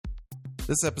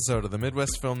This episode of the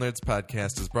Midwest Film Nerds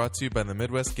Podcast is brought to you by the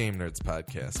Midwest Game Nerds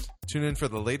Podcast. Tune in for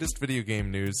the latest video game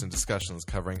news and discussions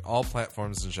covering all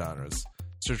platforms and genres.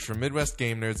 Search for Midwest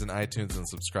Game Nerds in iTunes and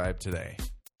subscribe today.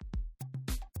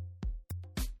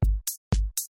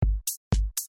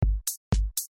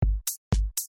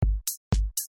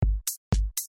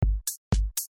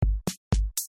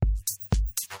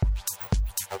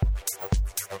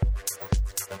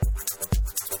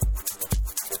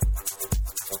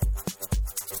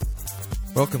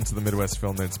 Welcome to the Midwest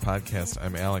Film Nerds Podcast.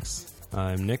 I'm Alex.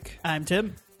 I'm Nick. I'm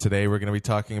Tim. Today we're going to be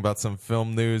talking about some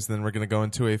film news, then we're going to go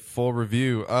into a full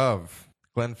review of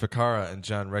Glenn Ficarra and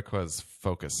John Requa's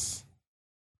Focus.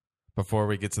 Before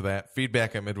we get to that,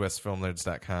 feedback at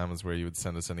MidwestFilmNerds.com is where you would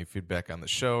send us any feedback on the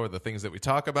show or the things that we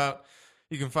talk about.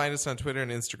 You can find us on Twitter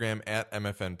and Instagram at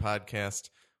MFN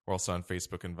Podcast. We're also on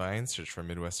Facebook and Vine. Search for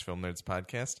Midwest Film Nerds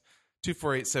Podcast.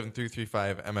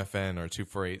 248-7335-MFN or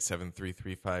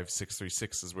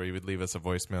 248-7335-636 is where you would leave us a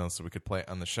voicemail so we could play it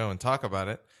on the show and talk about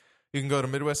it. You can go to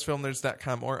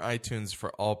MidwestFilmNerds.com or iTunes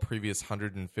for all previous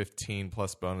 115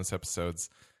 plus bonus episodes.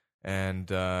 And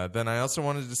then I also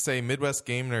wanted to say Midwest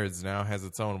Game Nerds now has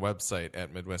its own website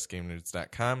at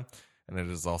MidwestGameNerds.com, and it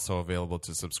is also available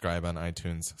to subscribe on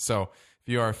iTunes. So if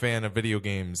you are a fan of video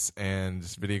games and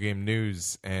video game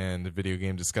news and video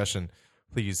game discussion,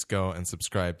 please go and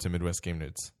subscribe to Midwest Game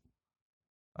Nerds.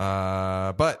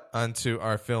 But onto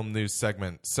our film news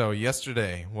segment. So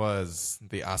yesterday was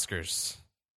the Oscars,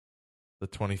 the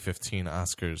 2015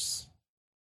 Oscars.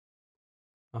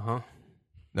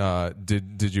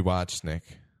 Did you watch, Nick?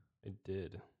 I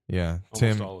did. Yeah,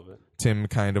 Almost all of it. Tim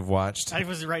kind of watched. I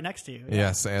was right next to you. Yeah.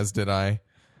 Yes, as did I.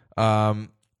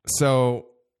 So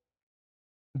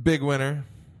big winner.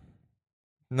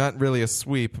 Not really a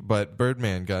sweep, but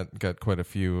Birdman got quite a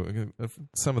few.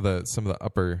 Some of the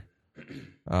upper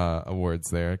awards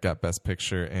there. Got Best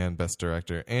Picture and Best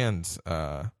Director and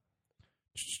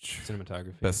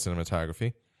Cinematography. Best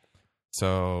Cinematography.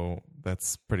 So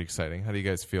that's pretty exciting. How do you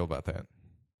guys feel about that?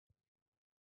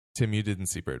 Tim, you didn't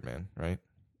see Birdman, right?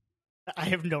 I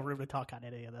have no room to talk on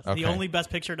any of this. Okay. The only Best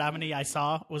Picture nominee I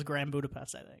saw was Grand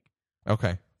Budapest, I think.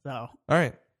 Okay. So, All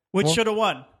right. which should have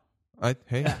won.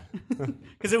 Hey.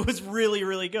 Because it was really,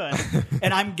 really good.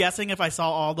 And I'm guessing if I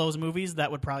saw all those movies, that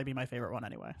would probably be my favorite one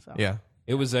anyway. So. Yeah.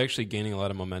 It was actually gaining a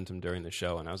lot of momentum during the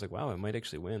show, and I was like, wow, it might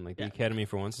actually win. Like, the Academy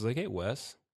for once is like, hey,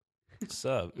 Wes, what's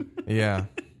up? Yeah.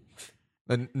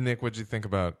 And Nick, what'd you think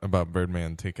about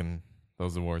Birdman taking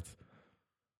those awards?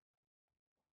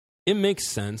 It makes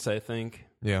sense, I think.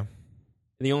 Yeah.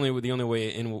 The only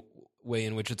way in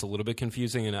which it's a little bit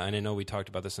confusing, and I know we talked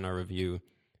about this in our review,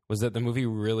 was that the movie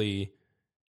really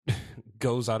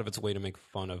goes out of its way to make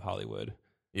fun of Hollywood.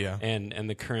 Yeah. And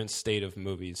the current state of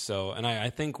movies. So, and I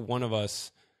think one of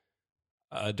us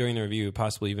during the review,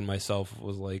 possibly even myself,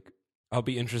 was like, I'll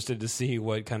be interested to see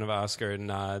what kind of Oscar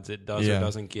nods it does or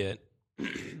doesn't get.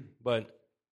 But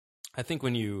I think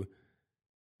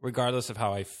regardless of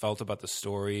how I felt about the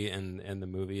story and the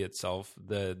movie itself,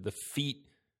 the feat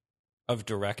of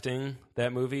directing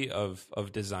that movie, of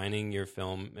designing your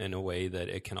film in a way that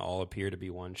it can all appear to be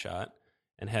one shot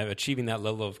and achieving that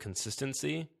level of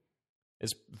consistency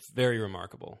is very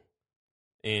remarkable.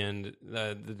 And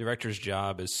the director's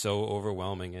job is so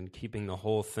overwhelming, and keeping the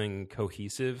whole thing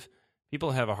cohesive.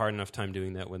 People have a hard enough time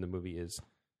doing that when the movie is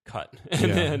cut.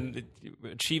 And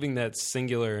achieving that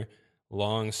singular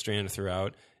long strand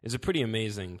throughout is a pretty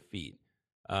amazing feat.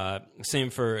 Same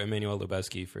for Emmanuel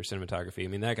Lubezki for cinematography. I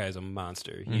mean, that guy's a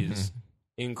monster. He's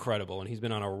incredible, and he's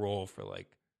been on a roll for like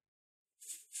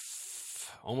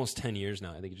almost 10 years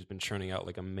now. I think he's just been churning out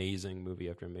like amazing movie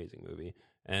after amazing movie.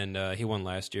 And he won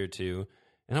last year too,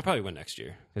 and he'll probably win next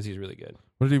year because he's really good.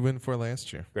 What did he win for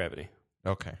last year? Gravity.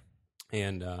 Okay.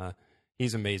 And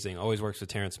he's amazing. Always works with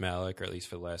Terrence Malick, or at least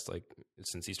for the last, like,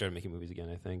 since he started making movies again,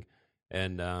 I think.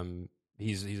 And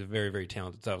he's a very, very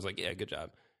talented. So I was like, yeah, good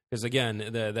job. Because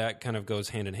again, that kind of goes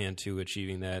hand in hand to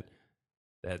achieving that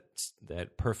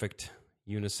perfect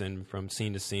unison from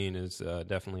scene to scene is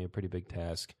definitely a pretty big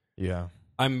task. Yeah.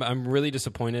 I'm really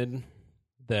disappointed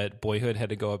that Boyhood had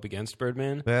to go up against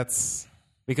Birdman. That's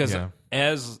because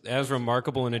as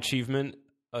remarkable an achievement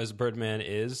as Birdman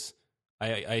is,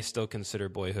 I still consider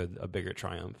Boyhood a bigger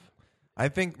triumph. I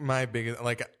think my biggest,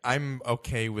 I'm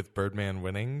okay with Birdman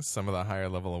winning some of the higher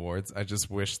level awards. I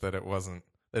just wish that it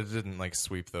didn't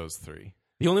sweep those three.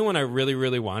 The only one I really,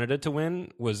 really wanted it to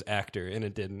win was actor, and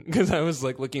it didn't, because I was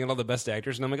looking at all the best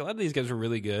actors, and I'm like, a lot of these guys were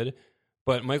really good,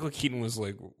 but Michael Keaton was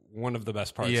one of the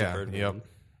best parts of Birdman. Yep.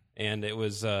 And it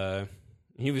was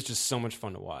he was just so much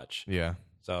fun to watch. Yeah.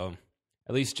 So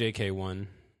at least J.K. won.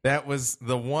 That was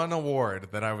the one award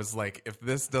that I was like, if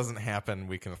this doesn't happen,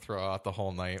 we can throw out the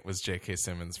whole night, was J.K.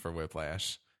 Simmons for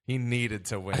Whiplash. He needed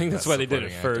to win. I think that's Best why they did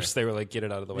it Supporting Actor. first. They were like, get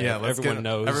it out of the way. Yeah, everyone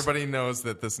knows. Everybody knows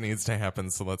that this needs to happen,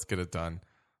 so let's get it done.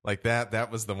 Like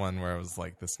that was the one where I was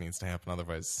like, this needs to happen.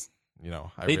 Otherwise,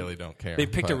 I really don't care. They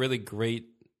picked a really great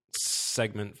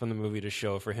segment from the movie to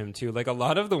show for him too. Like a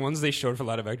lot of the ones they showed for a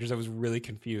lot of actors, I was really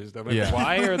confused. I'm like,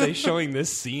 why are they showing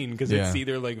this scene? Because it's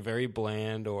either like very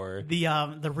bland or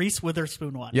the Reese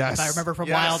Witherspoon one. Yes, if I remember from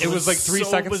Wild. It was like 3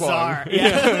 seconds bizarre. long.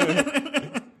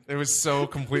 Yeah. It was so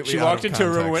completely. She out walked of into a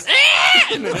room and went,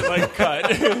 context. and then it like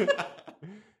cut.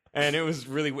 And it was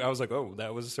really. I was like, oh,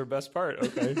 that was her best part.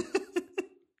 Okay.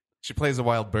 She plays a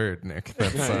wild bird, Nick.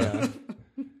 That's, Yeah.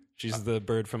 She's the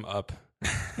bird from Up.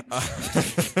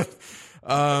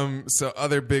 So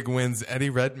other big wins. Eddie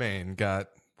Redmayne got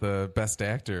the best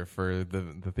actor for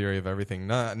the Theory of Everything.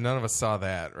 None of us saw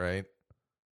that, right?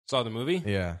 Saw the movie?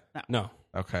 Yeah. No.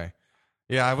 Okay.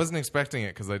 Yeah, I wasn't expecting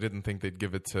it because I didn't think they'd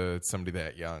give it to somebody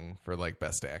that young for like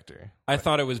best actor. I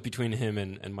thought it was between him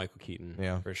and Michael Keaton.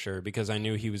 Yeah. For sure, because I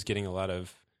knew he was getting a lot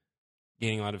of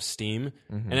steam.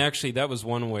 Mm-hmm. And actually, that was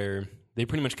one where they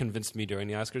pretty much convinced me during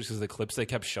the Oscars because the clips they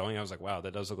kept showing, I was like, wow,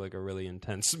 that does look like a really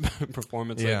intense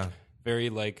performance. Yeah. Like, very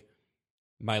like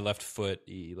My Left Foot,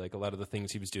 like a lot of the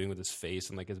things he was doing with his face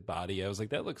and like his body. I was like,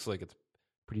 that looks like it's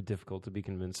pretty difficult to be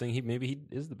convincing. Maybe he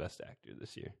is the best actor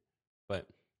this year, but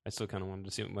I still kind of wanted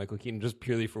to see what Michael Keaton, just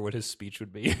purely for what his speech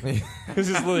would be. Because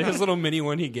his little mini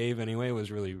one he gave anyway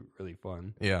was really, really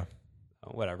fun. Yeah.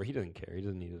 Whatever. He doesn't care. He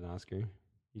doesn't need an Oscar.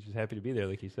 He's just happy to be there,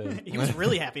 like he said. He was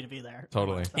really happy to be there.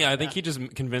 Totally. Yeah, I think he just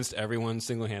convinced everyone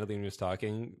single-handedly when he was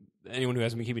talking. Anyone who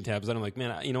hasn't been keeping tabs on him, like,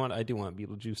 man, you know what? I do want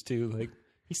Beetlejuice too. Like,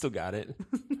 he still got it.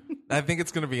 I think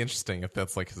it's going to be interesting if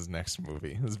that's like his next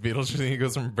movie. His Beetlejuice, he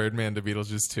goes from Birdman to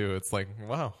Beetlejuice 2. It's like,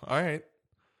 wow, all right.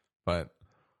 But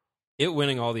it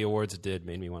winning all the awards it did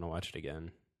made me want to watch it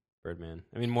again. Birdman.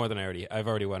 I mean, more than I've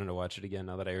already wanted to watch it again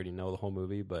now that I already know the whole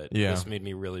movie, but this made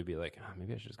me really be like,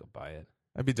 maybe I should just go buy it.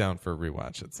 I'd be down for a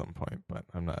rewatch at some point, but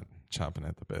I'm not chomping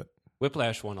at the bit.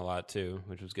 Whiplash won a lot too,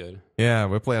 which was good. Yeah,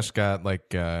 Whiplash got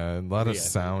like a lot of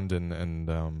sound and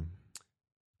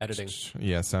editing.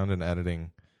 Yeah, sound and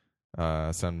editing,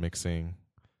 sound mixing.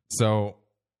 So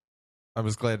I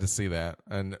was glad to see that.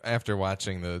 And after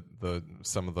watching the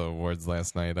some of the awards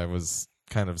last night, I was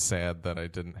kind of sad that I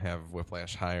didn't have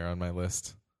Whiplash higher on my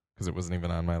list because it wasn't even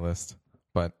on my list.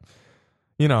 But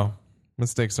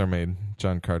mistakes are made.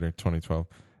 John Carter, 2012.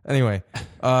 Anyway,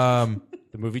 the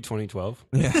movie 2012.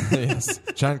 Yeah, yes,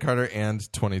 John Carter and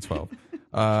 2012.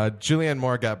 Julianne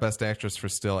Moore got Best Actress for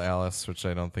Still Alice, which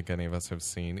I don't think any of us have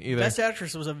seen either. Best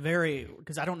Actress was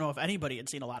because I don't know if anybody had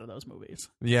seen a lot of those movies.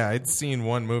 Yeah, I'd seen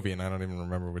one movie, and I don't even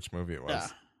remember which movie it was. Yeah.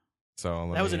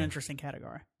 So that was an interesting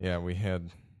category. Yeah, we had.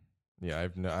 Yeah,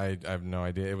 I have no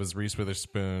idea. It was Reese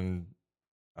Witherspoon,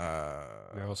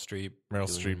 Meryl Streep,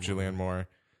 Julianne Moore,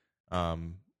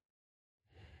 and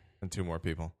two more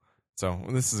people. So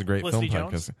this is a great Felicity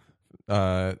film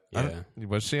podcast.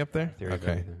 Was she up there?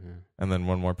 Okay. Yeah. And then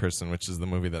one more person, which is the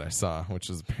movie that I saw, which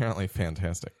is apparently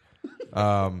fantastic.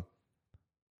 Grand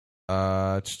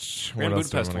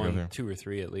Budapest won 2 or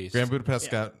 3 at least. Grand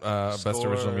Budapest got Best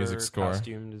Original Music Score.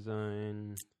 Costume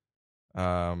design.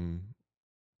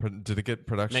 Did it get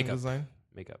production Makeup. design?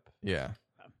 Makeup. Yeah.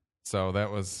 So that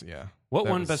was, What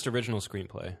that won was- Best Original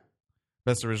Screenplay?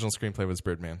 Best Original Screenplay was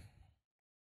Birdman.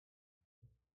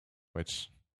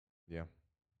 Which,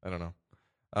 I don't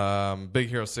know. Big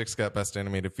Hero 6 got Best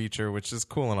Animated Feature, which is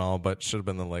cool and all, but should have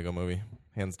been the Lego Movie,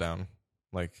 hands down.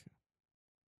 Like,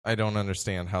 I don't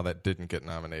understand how that didn't get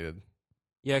nominated.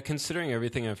 Yeah, considering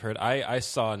everything I've heard, I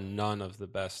saw none of the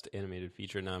Best Animated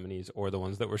Feature nominees or the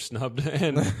ones that were snubbed.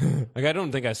 And like, I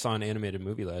don't think I saw an animated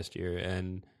movie last year.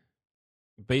 And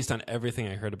based on everything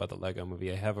I heard about the Lego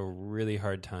Movie, I have a really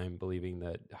hard time believing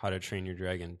that How to Train Your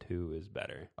Dragon 2 is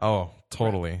better. Oh,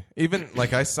 totally. Right. Even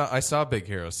like I saw Big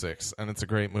Hero 6, and it's a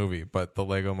great movie, but the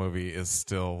Lego Movie is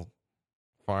still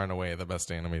far and away the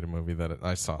best animated movie that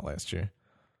I saw last year.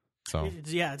 So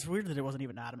it's weird that it wasn't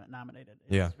even nominated.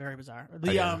 It's very bizarre.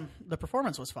 The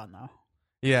performance was fun though.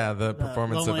 Yeah, the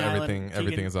performance Lonely of everything Island,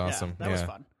 everything Keegan, is awesome. That was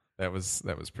fun. That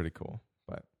was pretty cool.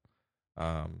 But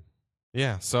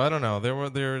yeah, so I don't know.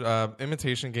 Their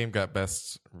Imitation Game got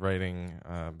best writing,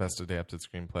 best adapted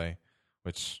screenplay,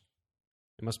 which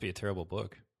it must be a terrible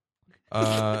book.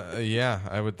 Yeah,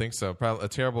 I would think so. Probably a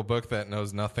terrible book that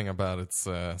knows nothing about its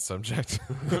subject.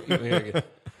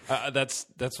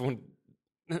 That's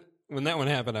when that one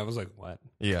happened, I was like, what?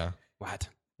 Yeah. What?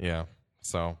 Yeah.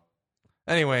 So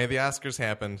anyway, the Oscars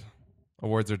happened.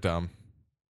 Awards are dumb.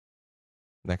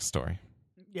 Next story.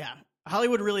 Yeah.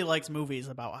 Hollywood really likes movies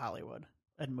about Hollywood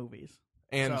and movies.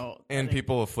 And So,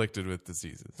 people afflicted with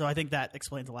diseases. So I think that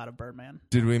explains a lot of Birdman.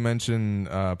 Did we mention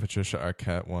Patricia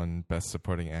Arquette won Best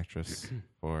Supporting Actress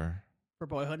for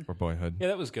Boyhood? For Boyhood. Yeah,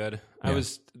 that was good. Yeah.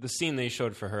 The scene they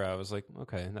showed for her, I was like,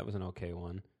 okay, that was an okay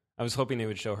one. I was hoping they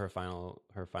would show her final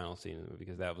scene in the movie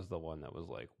because that was the one that was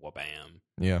like, wha-bam.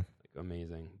 Yeah. Like,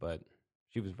 amazing. But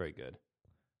she was very good.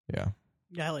 Yeah.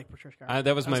 Yeah, I like Patricia Arquette.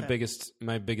 That was my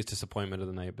biggest disappointment of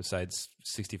the night, besides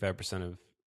 65% of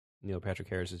Neil Patrick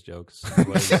Harris's jokes,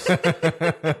 was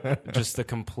just the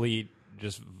complete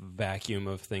vacuum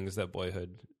of things that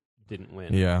Boyhood didn't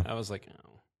win. Yeah. I was like,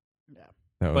 oh. Yeah.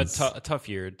 But tough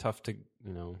year, tough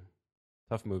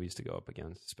movies to go up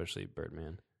against, especially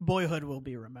Birdman. Boyhood will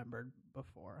be remembered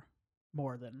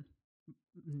more than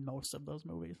most of those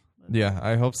movies. Yeah,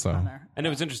 I hope so. On there. And it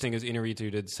was interesting, as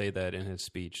Inarritu did say that in his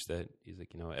speech, that he's like,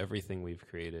 everything we've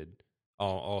created,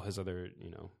 all his other,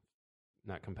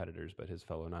 not competitors, but his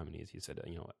fellow nominees, he said,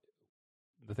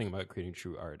 the thing about creating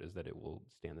true art is that it will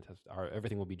stand the test.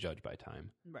 Everything will be judged by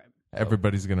time. Right.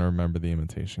 Everybody's going to remember The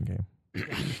Imitation Game.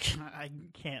 I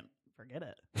can't forget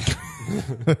it.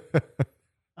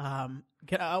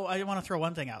 I want to throw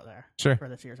one thing out there Sure. for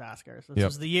this year's Oscars. This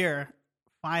was the year,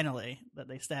 finally, that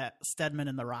they Stedman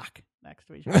and The Rock next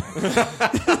to each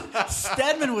other.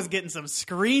 Stedman was getting some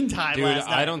screen time last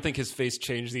night. I don't think his face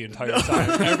changed the entire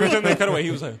time. Every time they cut away,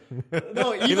 he was like,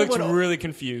 he looked really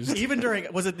confused. Even during,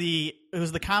 it was the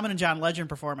Common and John Legend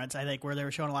performance, I think, where they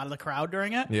were showing a lot of the crowd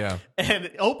during it. Yeah. And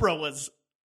Oprah was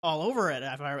all over it.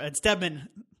 And Stedman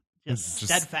just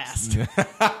steadfast.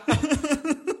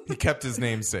 He kept his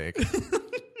namesake.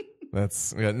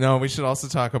 No, we should also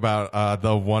talk about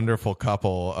the wonderful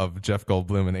couple of Jeff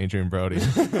Goldblum and Adrian Brody.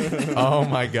 Oh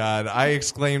my God. I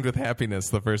exclaimed with happiness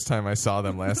the first time I saw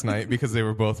them last night because they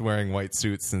were both wearing white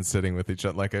suits and sitting with each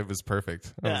other. Like, it was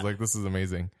perfect. I was like, this is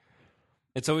amazing.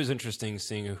 It's always interesting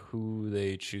seeing who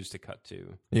they choose to cut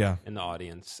to in the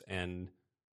audience, and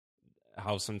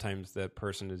how sometimes that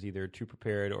person is either too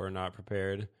prepared or not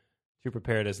prepared. Too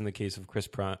prepared, as in the case of Chris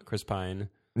Pine.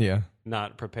 Yeah.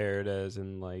 Not prepared, as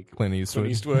in like Clint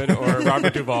Eastwood or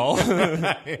Robert Duvall.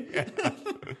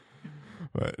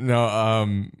 But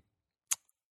no,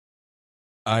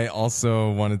 I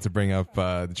also wanted to bring up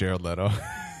Jared Leto.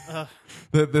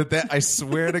 That I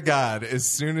swear to God, as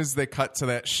soon as they cut to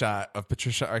that shot of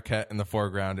Patricia Arquette in the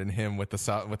foreground and him with the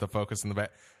focus in the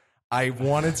back, I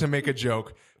wanted to make a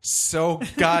joke so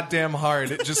goddamn hard.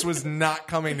 It just was not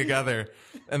coming together.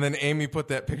 And then Amy put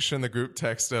that picture in the group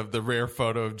text of the rare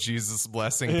photo of Jesus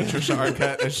blessing Patricia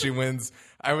Arquette as she wins.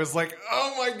 I was like,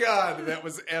 oh my God, that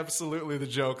was absolutely the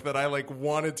joke that I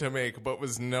wanted to make, but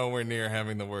was nowhere near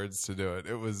having the words to do it.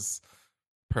 It was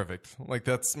perfect. Like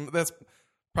that's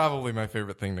probably my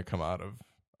favorite thing to come out of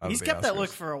He's kept that look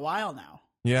for a while now.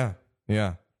 Yeah.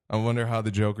 Yeah. I wonder how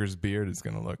the Joker's beard is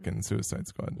going to look in Suicide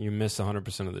Squad. You miss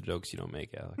 100% of the jokes you don't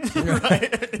make, Alex.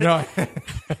 Right? No.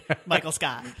 Michael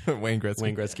Scott. Wayne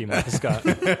Gretzky, Michael Scott.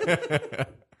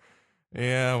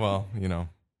 Yeah, well,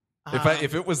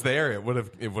 if it was there, I would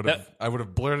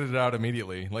have blurted it out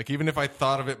immediately. Like, even if I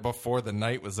thought of it before the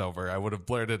night was over, I would have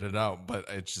blurted it out, but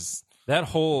it just that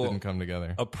whole didn't come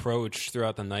together. Approach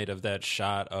throughout the night of that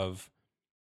shot of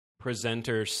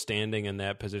presenter standing in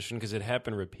that position, because it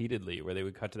happened repeatedly where they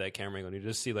would cut to that camera and you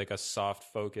just see like a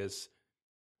soft focus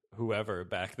whoever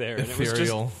back there, and ethereal. It was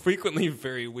just frequently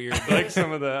very weird, like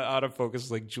some of the out of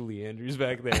focus, like Julie Andrews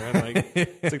back there, and like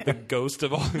it's like the ghost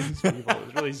of all these people. It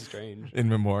was really strange. In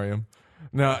memoriam.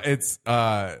 No, it's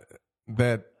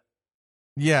that.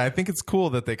 Yeah, I think it's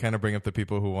cool that they kind of bring up the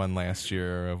people who won last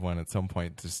year or have won at some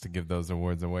point, just to give those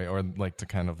awards away, or like to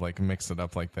kind of like mix it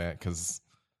up like that, because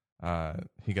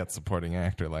he got supporting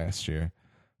actor last year.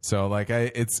 So like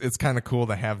it's kind of cool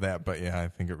to have that, but yeah, I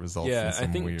think it results in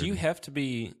some weird. Do you have to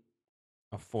be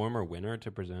a former winner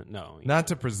to present? No. Not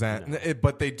to present,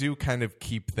 but they do kind of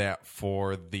keep that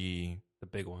for the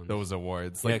big ones. Those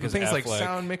awards. Like things Affleck, like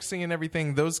sound mixing and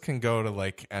everything, those can go to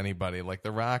like anybody, like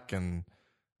The Rock and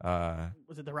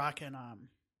was it The Rock and not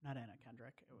Anna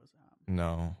Kendrick? It was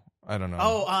no. I don't know.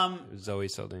 Oh, Zoe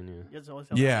Saldana. Yeah, Zoe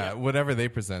Saldana. Yeah, whatever they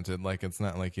presented, like it's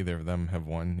not like either of them have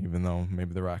won, even though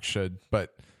maybe The Rock should.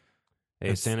 But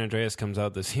hey, San Andreas comes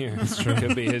out this year. It's true.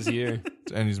 Could be his year.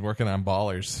 And he's working on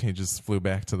Ballers. He just flew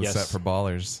back to the set for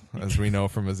Ballers, as we know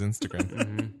from his Instagram.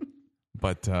 Mm-hmm.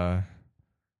 But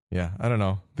yeah, I don't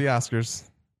know. The Oscars,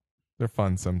 they're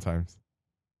fun sometimes.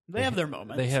 They have their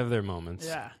moments. They have their moments.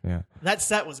 Yeah. That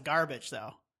set was garbage,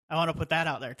 though. I want to put that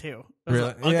out there too. Really?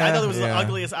 I thought it was the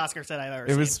ugliest Oscar set I've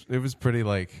ever seen. It was pretty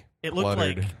like it looked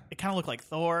cluttered. like it kind of looked like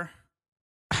Thor.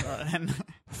 And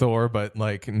Thor, but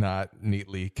like not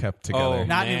neatly kept together.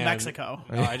 Not New Man. Mexico.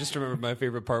 I just remember my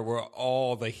favorite part were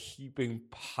all the heaping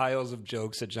piles of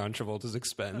jokes at John Travolta's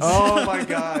expense. Oh my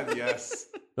God! Yes,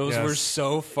 Those yes. were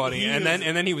so funny. He And was-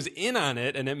 then he was in on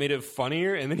it, and it made it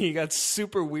funnier. And then he got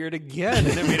super weird again,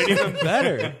 and it made it even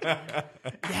better.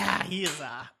 Yeah,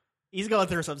 he's going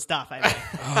through some stuff. I think.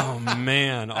 Oh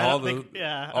man, I all don't the think,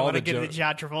 I all want to the get into jokes.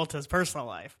 John Travolta's personal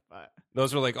life, but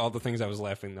Those were like all the things I was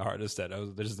laughing the hardest at. I was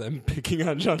just them picking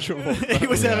on John Travolta. he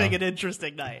was Yeah. having an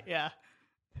interesting night. Yeah.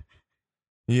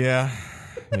 Yeah,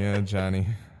 Johnny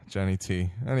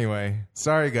T. Anyway,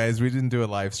 sorry guys, we didn't do a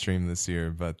live stream this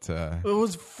year, but It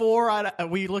was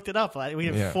we looked it up. We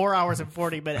had 4 hours and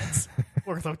 40 minutes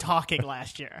worth of talking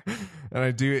last year.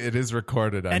 and it is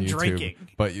recorded on And YouTube, drinking.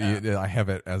 but I have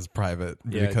it as private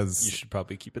Yeah, because you should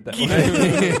probably keep it that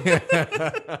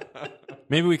way.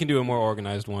 Maybe we can do a more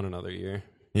organized one another year.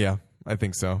 yeah, I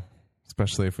think so.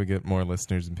 Especially if we get more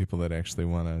listeners and people that actually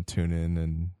want to tune in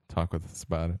and talk with us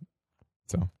about it.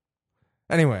 So,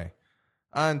 anyway,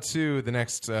 on to the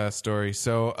next story.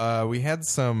 So, we had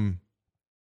some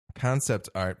concept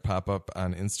art pop up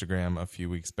on Instagram a few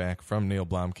weeks back from Neil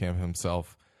Blomkamp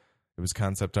himself. It was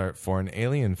concept art for an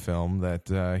Alien film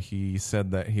that he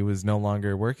said that he was no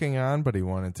longer working on, but he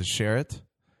wanted to share it.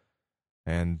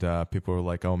 And people were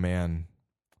like, oh man,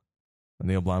 a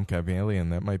Neil Blomkamp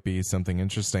Alien, that might be something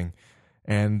interesting.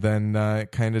 And then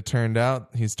it kind of turned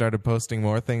out he started posting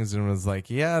more things and was like,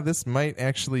 yeah, this might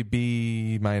actually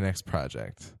be my next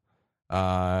project.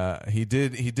 He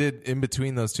did in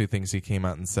between those two things, he came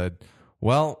out and said,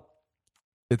 well,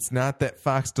 it's not that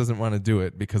Fox doesn't want to do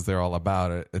it because they're all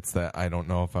about it. It's that I don't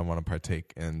know if I want to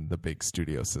partake in the big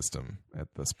studio system at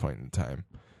this point in time,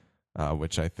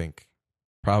 which I think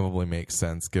probably makes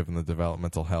sense given the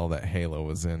developmental hell that Halo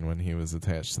was in when he was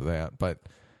attached to that. But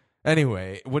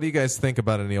anyway, what do you guys think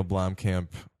about a Neil Blomkamp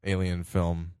Alien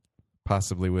film,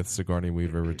 possibly with Sigourney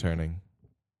Weaver returning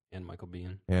And Michael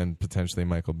Biehn. and potentially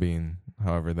Michael Biehn,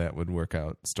 however that would work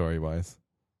out story-wise?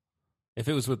 If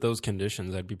it was with those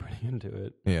conditions, I'd be pretty into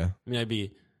it. Yeah. I mean, I'd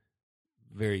be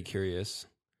very curious.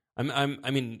 I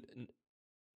mean,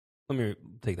 let me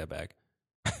take that back.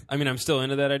 I mean, I'm still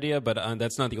into that idea, but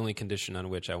that's not the only condition on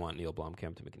which I want Neil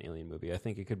Blomkamp to make an Alien movie. I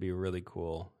think it could be really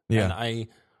cool. Yeah. And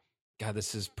God,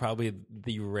 this is probably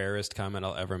the rarest comment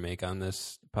I'll ever make on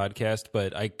this podcast,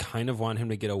 but I kind of want him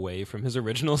to get away from his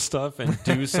original stuff and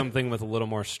do something with a little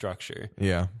more structure.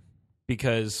 Yeah.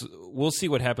 Because we'll see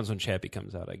what happens when Chappie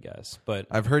comes out, I guess. But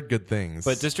I've heard good things.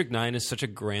 But District 9 is such a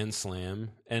grand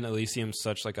slam, and Elysium's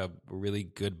such like a really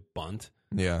good bunt.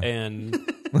 yeah. And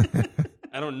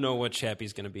I don't know what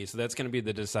Chappie's going to be, so that's going to be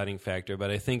the deciding factor.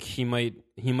 But I think he might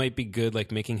be good, like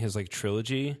making his like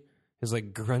trilogy, his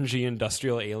like grungy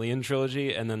industrial alien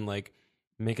trilogy, and then like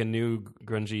make a new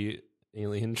grungy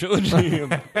alien trilogy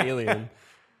of Alien.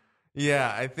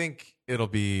 Yeah, I think it'll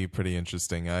be pretty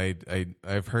interesting.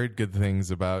 I've heard good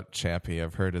things about Chappie.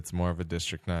 I've heard it's more of a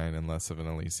District 9 and less of an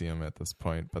Elysium at this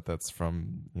point, but that's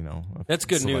from, That's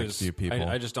good select news. few people.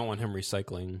 I just don't want him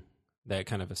recycling that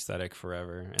kind of aesthetic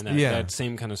forever, and that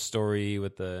same kind of story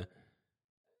with the.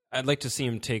 I'd like to see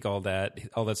him take all that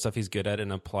stuff he's good at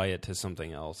and apply it to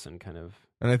something else, and kind of.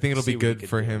 And I think it'll see be what he good could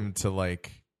for do. him to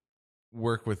like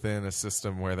work within a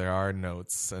system where there are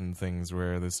notes and things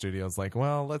where the studio's like,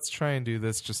 well, let's try and do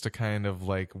this just to kind of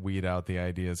like weed out the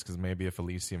ideas, because maybe if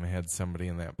Elysium had somebody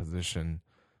in that position,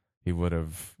 he would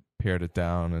have pared it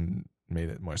down and made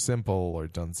it more simple or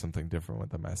done something different with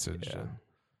the message. Yeah.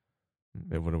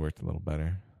 It would have worked a little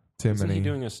better. Tim, Isn't any he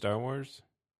doing a Star Wars?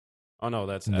 Oh no,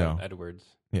 that's No. Edwards.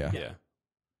 yeah. Yeah.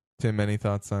 Tim, any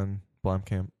thoughts on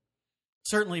Blomkamp?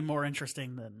 Certainly more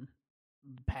interesting than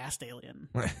past Alien.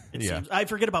 It Yeah. seems. I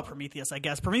forget about Prometheus, I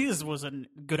guess. Prometheus was a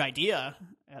good idea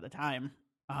at the time.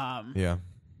 Yeah,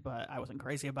 But I wasn't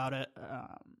crazy about it.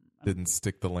 didn't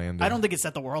stick the landing. I don't think it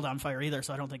set the world on fire either,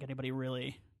 so I don't think anybody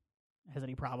really has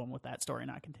any problem with that story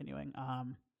not continuing.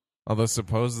 Although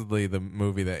supposedly the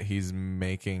movie that he's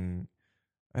making,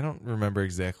 I don't remember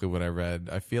exactly what I read.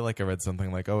 I feel like I read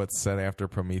something like, oh, it's set after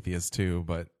Prometheus 2,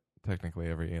 but technically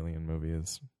every Alien movie is.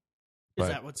 Is But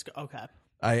that what's okay?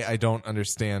 I don't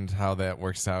understand how that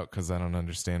works out because I don't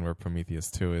understand where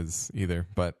Prometheus 2 is either.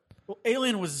 But Well,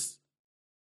 Alien was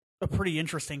a pretty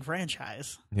interesting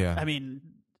franchise. yeah. I mean,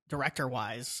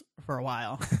 director-wise, for a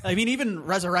while. I mean, even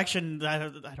Resurrection, I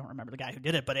don't remember the guy who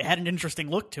did it, but it had an interesting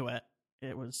look to it.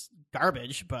 It was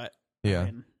garbage, but Yeah. I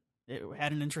mean, it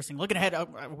had an interesting look. And it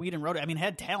had Whedon wrote it. I mean, it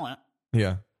had talent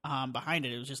Yeah. behind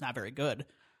it. It was just not very good.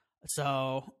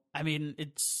 So, I mean,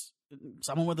 it's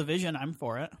someone with a vision. I'm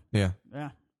for it. Yeah. Yeah.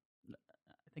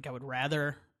 I think I would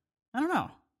rather. I don't know.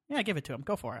 Yeah, give it to him.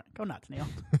 Go for it. Go nuts, Neil.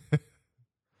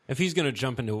 If he's going to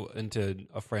jump into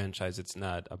a franchise, it's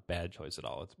not a bad choice at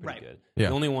all. It's pretty good. Yeah.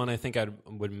 The only one I think I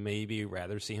would maybe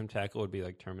rather see him tackle would be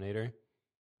like Terminator.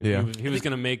 Yeah. He was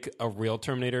going to make a real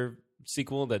Terminator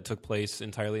sequel that took place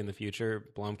entirely in the future.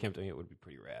 Blomkamp doing it would be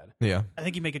pretty rad. Yeah. I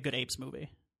think he'd make a good Apes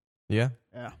movie. Yeah.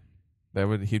 Yeah.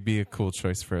 He'd be a cool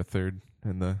choice for a third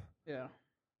in the Yeah.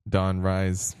 Dawn,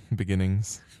 Rise,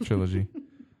 Beginnings trilogy.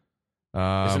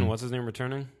 Isn't what's his name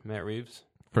returning? Matt Reeves?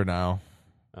 For now.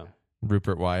 Oh.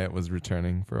 Rupert Wyatt was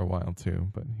returning for a while too,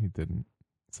 but he didn't.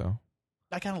 So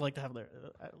I kind of like to have their.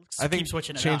 I think keep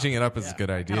switching changing it up is a good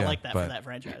idea. I kind of like that but, for that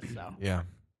franchise. So. Yeah.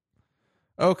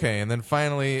 Okay, and then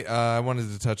finally, I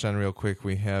wanted to touch on real quick.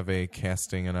 We have a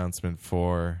casting announcement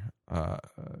for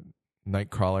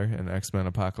Nightcrawler in X-Men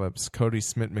Apocalypse. Cody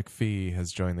Smith-McPhee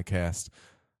has joined the cast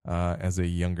as a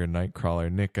younger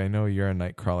Nightcrawler. Nick, I know you're a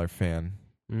Nightcrawler fan.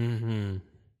 Mm-hmm.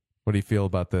 What do you feel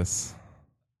about this?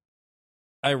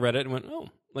 I read it and went, oh.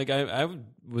 Like, I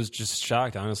was just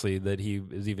shocked, honestly, that he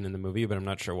is even in the movie, but I'm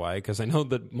not sure why, because I know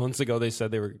that months ago they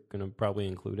said they were going to probably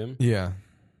include him. Yeah.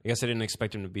 I guess I didn't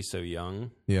expect him to be so young.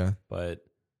 Yeah. But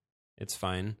it's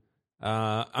fine.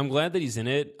 I'm glad that he's in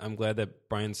it. I'm glad that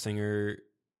Bryan Singer...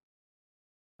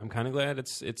 I'm kind of glad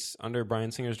it's under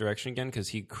Bryan Singer's direction again, because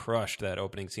he crushed that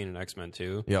opening scene in X-Men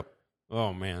 2. Yep.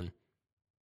 Oh, man.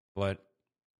 But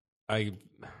I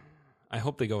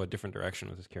hope they go a different direction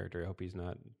with his character. I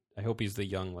hope he's the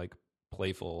young, like,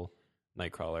 playful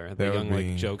Nightcrawler. The young, like,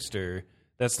 jokester.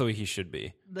 That's the way he should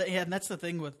be. Yeah, and that's the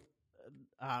thing with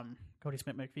Cody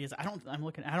Smith-McPhee is I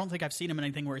don't think I've seen him in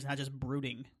anything where he's not just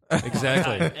brooding.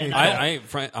 Exactly.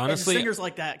 Honestly, Singer's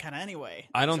like that kind of anyway.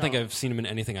 I don't think I've seen him in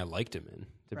anything I liked him in,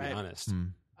 to be honest.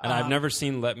 Mm. And I've never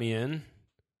seen Let Me In.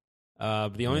 I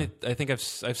think I've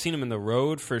seen him in The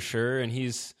Road for sure, and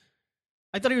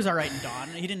I thought he was all right in Dawn.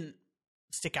 He didn't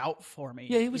stick out for me.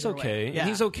 Yeah, he was okay. Yeah.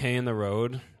 He's okay in The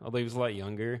Road, although he was a lot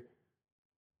younger.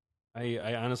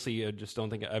 I honestly just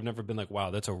don't think I've never been like, wow,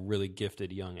 that's a really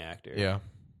gifted young actor. Yeah.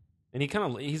 And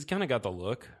he's kind of got the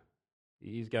look.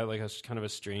 He's got like a kind of a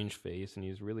strange face, and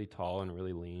he's really tall and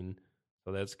really lean,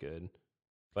 so that's good.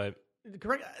 But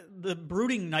correct, the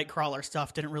brooding Nightcrawler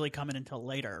stuff didn't really come in until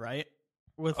later, right?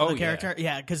 With the character,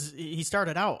 yeah, because he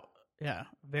started out,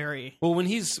 very well. When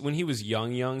he was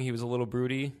young, he was a little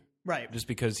broody, right? Just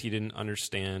because he didn't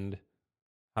understand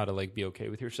how to like be okay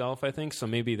with yourself, I think. So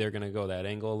maybe they're gonna go that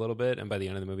angle a little bit, and by the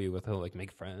end of the movie, he'll like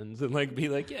make friends and like be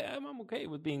like, yeah, I'm okay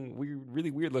with being weird,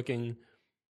 really weird looking,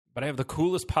 but I have the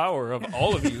coolest power of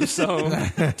all of you, so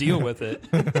deal with it.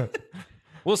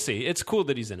 We'll see. It's cool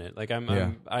that he's in it. Like I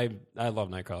love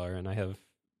Nightcrawler, and I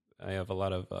have a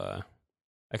lot of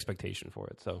expectation for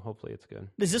it. So hopefully it's good.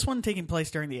 Is this one taking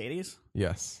place during the 80s?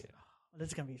 Yes. Yeah.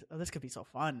 This could be so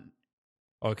fun.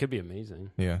 Oh, it could be amazing.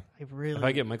 Yeah. If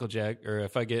I get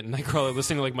if I get Nightcrawler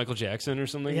listening to like Michael Jackson or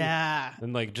something. Yeah.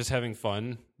 And like just having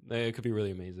fun, it could be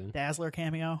really amazing. Dazzler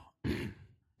cameo.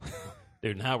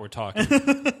 Dude, now we're talking.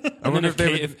 And then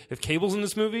if Cable's in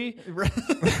this movie,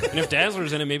 and if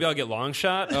Dazzler's in it, maybe I'll get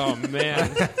Longshot. Oh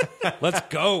man, let's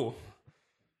go.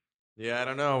 Yeah, I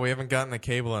don't know. We haven't gotten a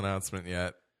Cable announcement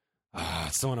yet.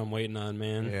 It's the one I'm waiting on,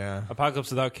 man. Yeah.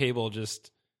 Apocalypse without Cable, just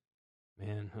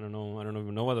man, I don't know. I don't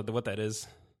even know what that is.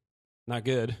 Not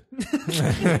good.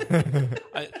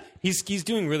 He's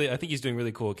doing really. I think he's doing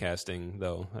really cool casting,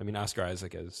 though. I mean, Oscar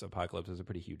Isaac as Apocalypse is a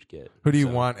pretty huge get. Who do you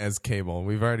want as Cable?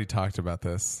 We've already talked about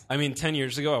this. I mean, 10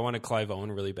 years ago, I wanted Clive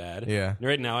Owen really bad. Yeah. And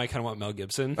right now, I kind of want Mel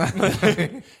Gibson.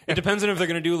 It depends on if they're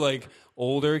going to do like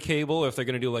older Cable, or if they're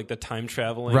going to do like the time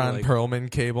traveling. Ron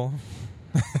Perlman Cable.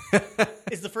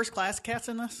 Is the First Class cast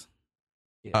in this?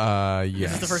 Yes.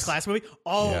 This is the First Class movie?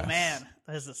 Oh, yes. Man.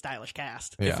 That is a stylish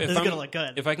cast. Yeah. This is going to look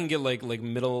good. If I can get like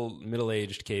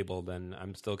middle-aged Cable, then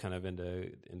I'm still kind of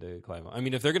into Clive. I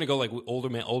mean, if they're going to go like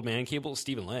old man Cable,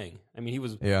 Stephen Lang. I mean, he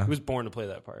was born to play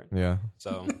that part. Yeah.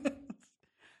 So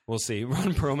we'll see.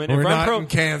 Ron Perlman. We're not in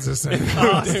Kansas anymore.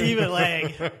 Oh, Stephen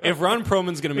Lang. If Ron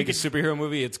Perlman's going to make a superhero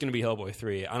movie, it's going to be Hellboy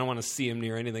 3. I don't want to see him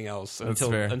near anything else until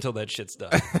that shit's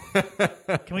done.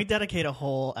 Can we dedicate a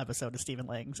whole episode to Stephen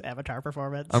Lang's Avatar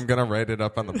performance? I'm going to write it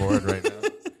up on the board right now.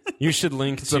 You should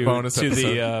link to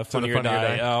the Funny or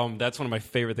Die. That's one of my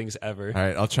favorite things ever. All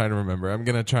right, I'll try to remember. I'm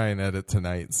gonna try and edit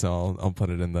tonight, so I'll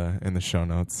put it in the show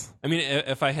notes. I mean,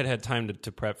 if I had time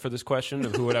to prep for this question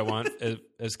of who would I want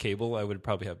as Cable, I would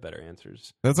probably have better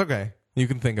answers. That's okay. You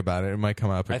can think about it. It might come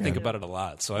up again. I think about it a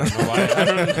lot, so I don't know why.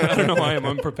 I don't know why I'm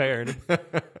unprepared.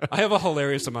 I have a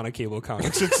hilarious amount of Cable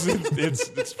comics.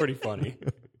 It's pretty funny.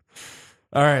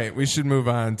 All right, we should move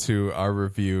on to our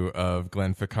review of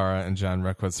Glenn Ficarra and John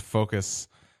Requa's Focus.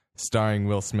 starring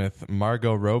Will Smith,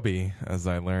 Margot Robbie, as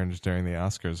I learned during the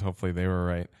Oscars. Hopefully they were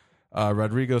right.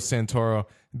 Rodrigo Santoro,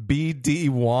 B.D.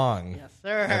 Wong. Yes,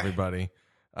 sir. Everybody.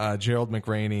 Gerald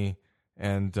McRaney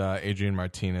and Adrian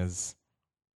Martinez.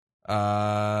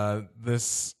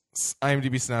 This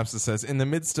IMDb synopsis says, in the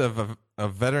midst of a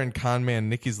veteran con man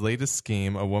Nicky's latest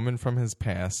scheme, a woman from his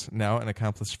past, now an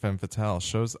accomplished femme fatale,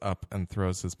 shows up and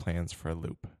throws his plans for a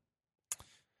loop.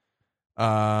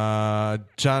 John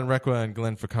Requa and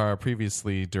Glenn Ficarra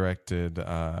previously directed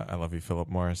I Love You, Philip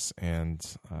Morris and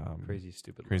Crazy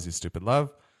Stupid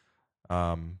Love.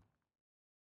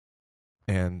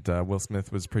 And Will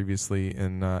Smith was previously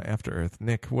in After Earth.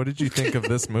 Nick, what did you think of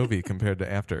this movie compared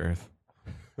to After Earth?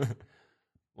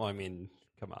 Well, I mean,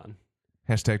 come on.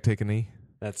 Hashtag take a knee.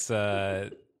 That's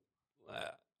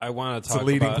I want to talk. It's a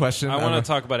leading about, question. I want to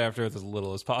talk about After Earth as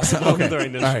little as possible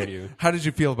during this review. How did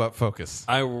you feel about Focus?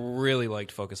 I really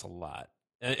liked Focus a lot.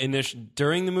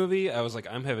 During the movie, I was like,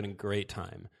 I'm having a great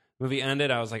time. Movie ended,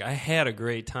 I was like, I had a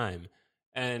great time.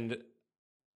 And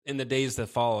in the days that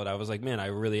followed, I was like, man, I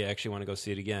really actually want to go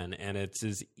see it again. And it's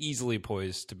as easily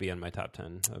poised to be on my top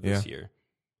 10 of this year.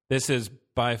 This is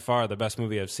by far the best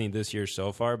movie I've seen this year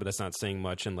so far, but that's not saying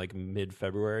much in like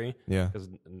mid-February. Yeah. Because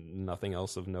nothing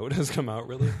else of note has come out,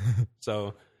 really.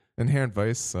 So Inherent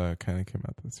Vice kind of came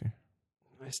out this year.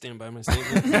 I stand by my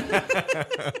statement.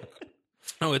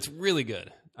 Oh, it's really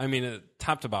good. I mean,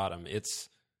 top to bottom, it's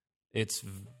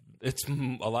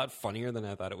a lot funnier than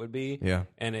I thought it would be. Yeah.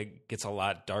 And it gets a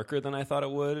lot darker than I thought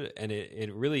it would. And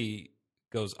it really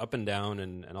goes up and down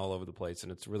and all over the place.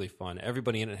 And it's really fun.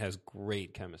 Everybody in it has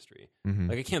great chemistry. Mm-hmm.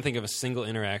 Like, I can't think of a single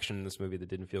interaction in this movie that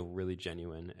didn't feel really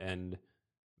genuine and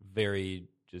very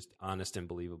just honest and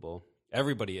believable.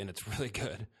 Everybody in it's really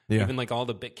good. Yeah. Even like all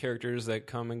the bit characters that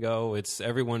come and go,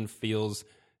 everyone feels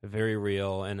very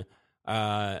real. And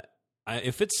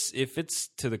if it's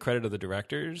to the credit of the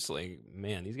directors, like,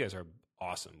 man, these guys are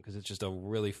awesome because it's just a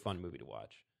really fun movie to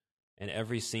watch. And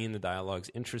every scene, the dialogue's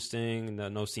interesting.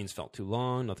 No scenes felt too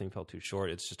long. Nothing felt too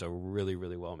short. It's just a really,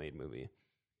 really well-made movie.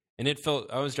 And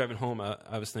I was driving home.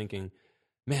 I was thinking,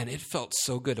 man, it felt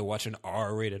so good to watch an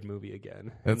R-rated movie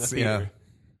again in the theater.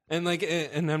 Yeah.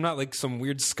 And I'm not like some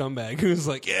weird scumbag who's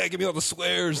like, yeah, give me all the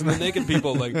swears and the naked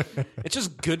people. Like, it's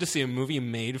just good to see a movie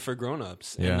made for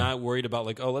grown-ups and not worried about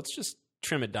like, oh, let's just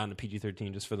trim it down to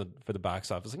PG-13 just for the box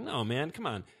office. Like, no, man, come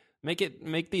on.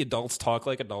 Make the adults talk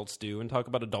like adults do and talk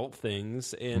about adult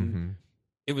things. And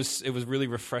it was really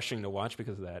refreshing to watch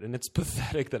because of that. And it's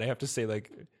pathetic that I have to say,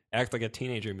 like, act like a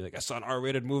teenager and be like, I saw an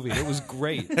R-rated movie and it was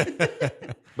great. But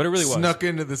it really was. Snuck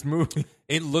into this movie.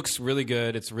 It looks really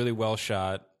good. It's really well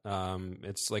shot.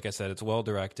 It's like I said, it's well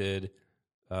directed.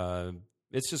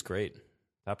 It's just great,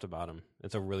 top to bottom.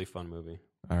 It's a really fun movie.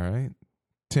 All right,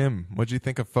 Tim, what'd you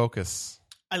think of Focus?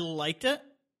 I liked it.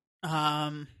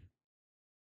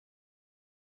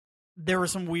 There were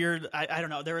some weird. I don't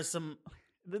know. There was some,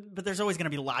 but there's always going to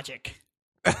be logic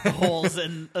holes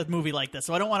in a movie like this.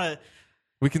 So I don't want to.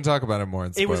 We can talk about it more.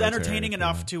 It was entertaining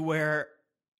enough to where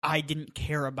I didn't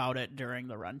care about it during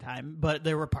the runtime, but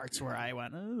there were parts where I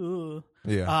went, ooh.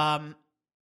 Yeah.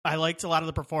 I liked a lot of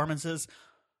the performances.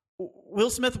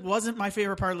 Will Smith wasn't my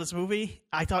favorite part of this movie.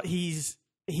 I thought he's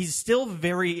still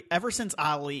ever since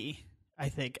Ali, I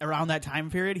think, around that time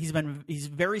period, he's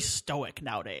very stoic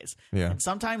nowadays. Yeah. And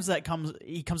sometimes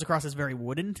he comes across as very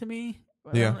wooden to me.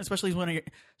 Yeah. Especially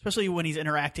when he's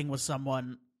interacting with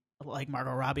someone like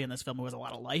Margot Robbie in this film who has a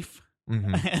lot of life.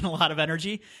 Mm-hmm. And a lot of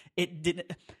energy.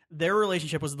 Their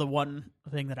relationship was the one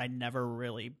thing that I never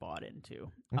really bought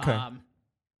into. Okay.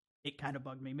 It kind of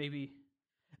bugged me, maybe,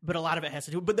 but a lot of it has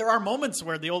to do. But there are moments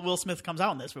where the old Will Smith comes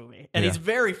out in this movie, and he's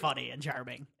very funny and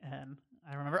charming. And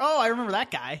I remember that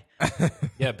guy.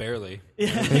 Yeah, barely.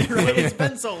 Yeah, right. It's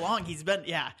been so long.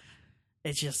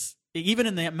 It's just even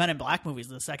in the Men in Black movies,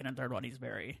 the second and third one, he's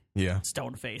very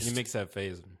stone faced. He makes that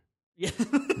face. Yeah.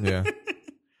 Yeah.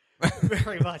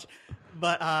 Very much.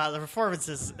 But a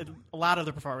lot of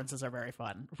the performances are very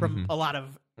fun from a lot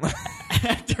of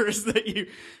actors that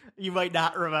you might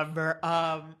not remember.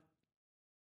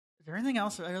 Is there anything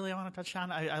else I really want to touch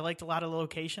on? I liked a lot of the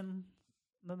location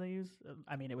that they used.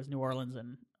 I mean, it was New Orleans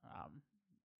and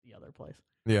the other place.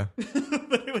 Yeah.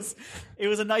 But it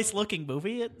was a nice looking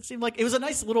movie. It seemed like it was a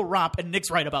nice little romp, and Nick's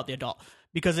right about the adult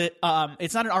because it's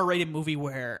not an R-rated movie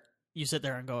where you sit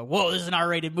there and go, whoa, this is an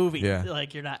R-rated movie. Yeah.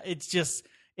 Like, you're not.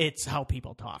 It's how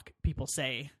people talk. People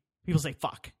say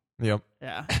fuck. Yep.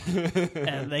 Yeah.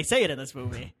 And they say it in this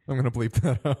movie. I'm going to bleep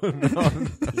that out.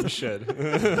 You should.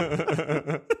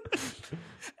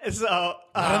 So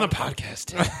not on the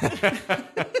podcast.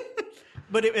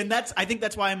 but I think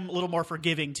that's why I'm a little more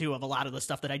forgiving too of a lot of the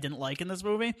stuff that I didn't like in this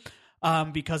movie,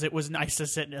 because it was nice to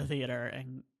sit in a theater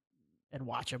and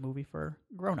watch a movie for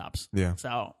grown-ups. Yeah.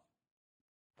 So,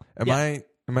 am I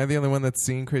the only one that's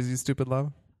seen Crazy Stupid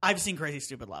Love? I've seen Crazy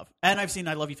Stupid Love, and I've seen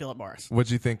I Love You, Philip Morris.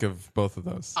 What'd you think of both of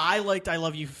those? I liked I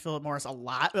Love You, Philip Morris a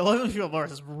lot. I Love You, Philip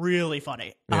Morris is really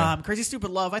funny. Yeah. Crazy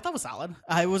Stupid Love, I thought was solid.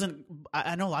 I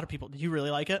know a lot of people. Did you really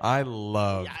like it? I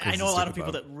love. I know a lot of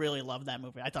people that really love that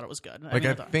movie. I thought it was good. I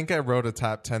think I wrote a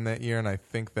top 10 that year, and I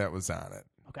think that was on it.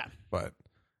 Okay. But,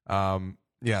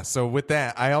 yeah. So with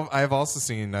that, I've also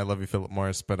seen I Love You, Philip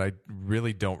Morris, but I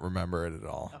really don't remember it at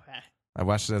all. Okay. I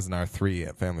watched it as an R3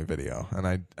 at Family Video, and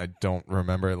I don't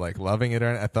remember like loving it.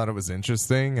 I thought it was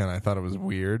interesting, and I thought it was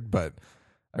weird, but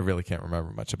I really can't remember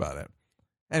much about it.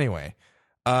 Anyway,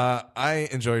 I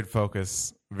enjoyed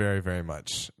Focus very, very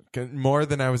much. More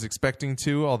than I was expecting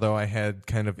to, although I had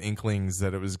kind of inklings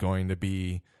that it was going to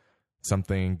be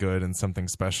something good and something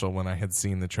special when I had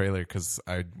seen the trailer, because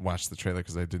I watched the trailer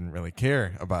because I didn't really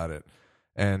care about it.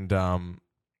 And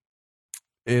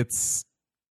it's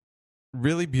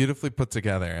really beautifully put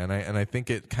together, and I think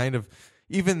it kind of,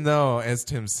 even though, as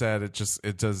Tim said,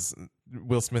 it does,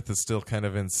 Will Smith is still kind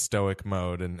of in stoic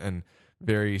mode and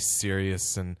very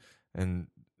serious, and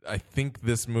I think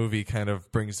this movie kind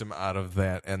of brings him out of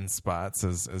that end spots,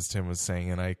 as Tim was saying,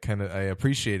 and I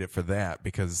appreciate it for that,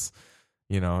 because,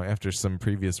 you know, after some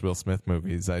previous Will Smith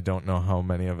movies, I don't know how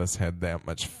many of us had that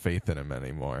much faith in him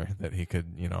anymore, that he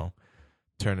could, you know,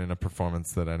 turn in a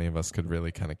performance that any of us could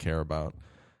really kind of care about.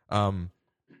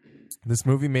 This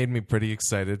movie made me pretty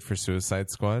excited for Suicide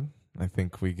Squad. I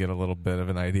think we get a little bit of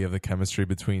an idea of the chemistry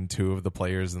between two of the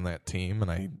players in that team, and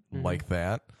I like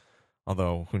that.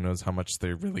 Although, who knows how much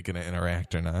they're really going to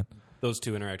interact or not. Those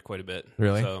two interact quite a bit.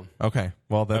 Really? So okay.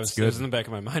 Well, that's good. It was in the back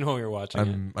of my mind while we were watching it.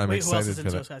 I'm Wait, excited who else is in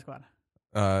for Suicide Squad?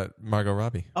 that. Margot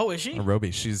Robbie. Oh, is she? Or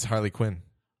Robbie. She's Harley Quinn.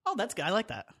 Oh, that's good. I like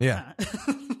that. Yeah.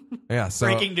 Yeah. So,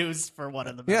 breaking news for one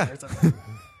of the members.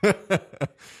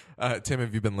 Tim,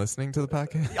 have you been listening to the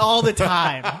podcast? All the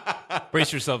time.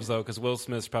 Brace yourselves, though, because Will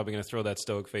Smith's probably going to throw that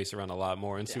stoic face around a lot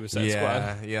more in Suicide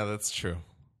Squad. Yeah, that's true.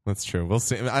 That's true. We'll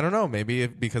see. I don't know. Maybe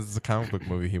because it's a comic book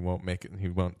movie, he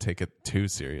won't take it too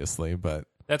seriously. But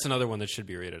that's another one that should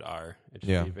be rated R. It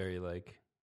should be very like.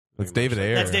 It's David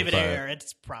Ayer. That's David Ayer.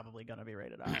 It's probably going to be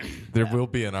rated R. There will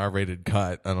be an R-rated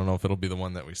cut. I don't know if it'll be the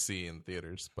one that we see in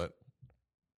theaters, but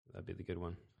that'd be the good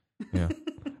one. Yeah.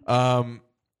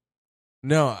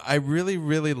 No, I really,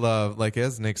 really love, like,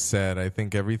 as Nick said, I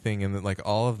think everything in like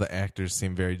all of the actors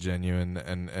seem very genuine,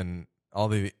 and all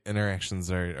the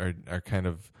interactions are kind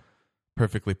of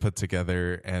perfectly put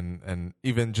together, and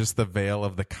even just the veil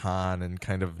of the con, and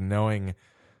kind of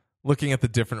looking at the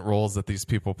different roles that these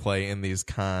people play in these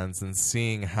cons, and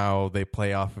seeing how they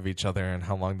play off of each other, and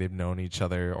how long they've known each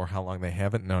other or how long they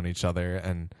haven't known each other,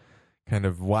 and kind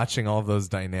of watching all of those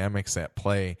dynamics at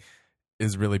play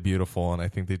is really beautiful, and I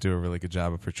think they do a really good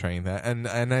job of portraying that. And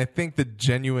I think the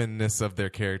genuineness of their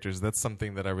characters, that's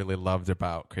something that I really loved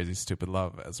about Crazy Stupid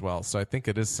Love as well. So I think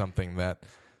it is something that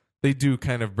they do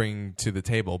kind of bring to the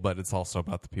table, but it's also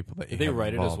about the people that you Did they have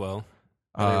write involved. it as well?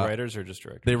 Are they writers or just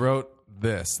directors? They wrote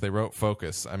this. They wrote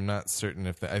Focus. I'm not certain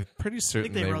if I'm pretty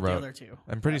certain they wrote the other two.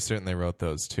 I'm pretty certain they wrote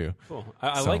those too. Cool.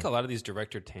 I like a lot of these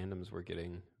director tandems we're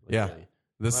getting. Lately.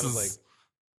 This is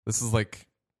like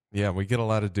we get a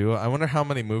lot of duo. I wonder how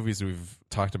many movies we've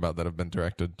talked about that have been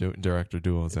director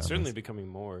duos. It's certainly becoming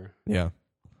more. Yeah,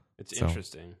 it's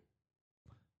interesting.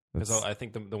 Because I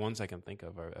think the ones I can think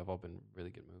of have all been really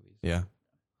good movies. Yeah.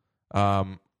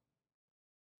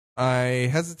 I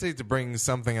hesitate to bring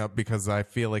something up because I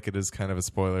feel like it is kind of a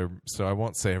spoiler, so I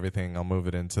won't say everything. I'll move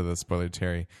it into the spoiler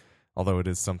Terry, although it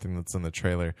is something that's in the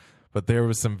trailer. But there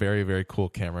was some very, very cool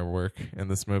camera work in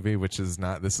this movie, this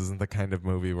isn't the kind of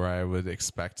movie where I would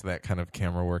expect that kind of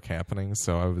camera work happening.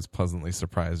 So I was pleasantly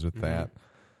surprised with that.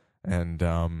 And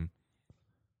there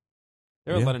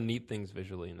are a lot of neat things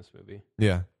visually in this movie.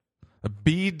 Yeah.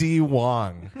 B.D.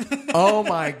 Wong. Oh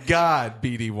my God,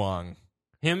 B.D. Wong.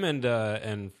 Him and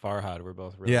Farhad were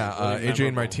both really really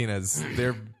Adrian memorable. Martinez.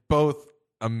 They're both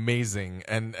amazing,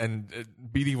 and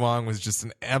B.D. Wong was just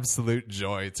an absolute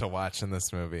joy to watch in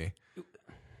this movie.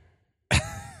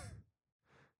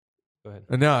 Go ahead.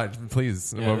 No,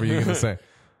 please. Yeah. What were you going to say?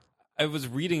 I was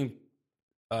reading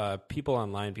people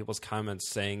online, people's comments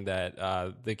saying that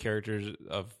the characters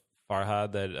of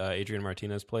Farhad that Adrian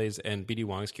Martinez plays and B.D.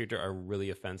 Wong's character are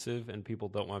really offensive, and people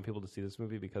don't want people to see this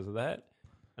movie because of that.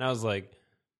 And I was like,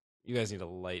 you guys need to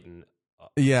lighten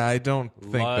up. Yeah, I don't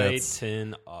think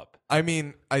Lighten up. I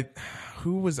mean,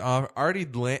 who was Artie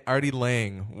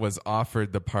Lang was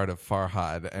offered the part of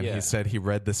Farhad, and he said he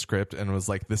read the script and was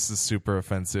like, "This is super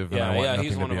offensive, and I want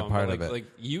nothing to be a part of it."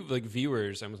 Like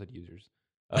viewers, I almost said users.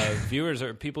 Viewers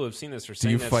or people who've seen this are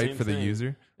saying do you fight for the thing.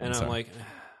 user? And I'm like,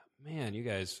 man, you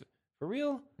guys for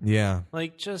real? Yeah,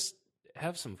 like just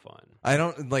have some fun. I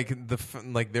don't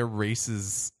like their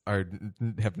races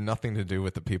have nothing to do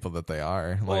with the people that they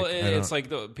are. Well, it's like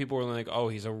the people were like, "Oh,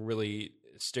 he's a really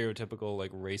stereotypical,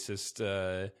 like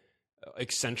racist,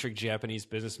 eccentric Japanese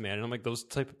businessman," and I'm like, those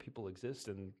type of people exist.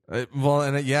 And I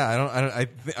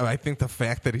think the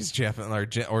fact that he's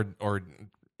Japanese or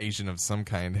Asian of some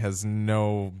kind has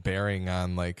no bearing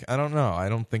on I don't know. I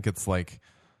don't think it's like.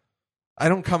 I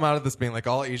don't come out of this being like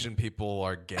all Asian people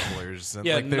are gamblers. And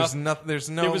there's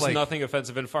nothing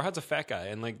offensive. And Farhad's a fat guy,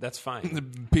 and that's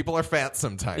fine. People are fat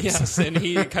sometimes. Yes, and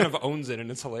he kind of owns it, and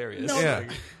it's hilarious.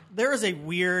 There is a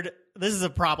weird. This is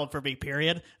a problem for me.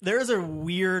 Period. There is a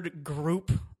weird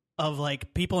group of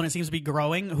people, and it seems to be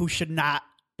growing, who should not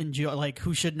enjoy,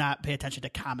 who should not pay attention to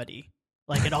comedy,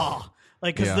 at all.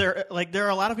 Because there are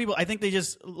a lot of people. I think they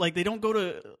just they don't go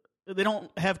to. They don't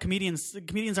have comedians.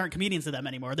 Comedians aren't comedians to them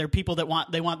anymore. They're people that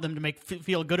want them to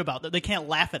feel good about that. They can't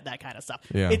laugh at that kind of stuff.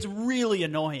 Yeah. It's really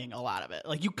annoying, a lot of it.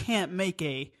 You can't make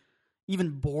a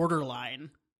even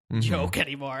borderline joke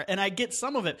anymore. And I get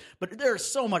some of it, but there's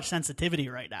so much sensitivity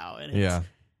right now. And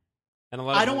and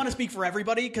I don't want to speak for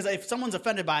everybody, because if someone's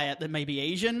offended by it that may be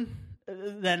Asian,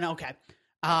 then okay.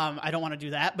 I don't want to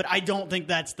do that, but I don't think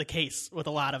that's the case with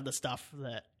a lot of the stuff.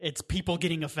 That it's people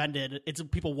getting offended. It's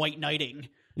people white knighting.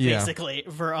 Basically,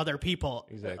 for other people.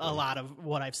 Exactly. A lot of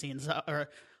what I've seen, or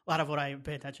a lot of what I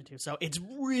pay attention to. So it's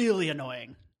really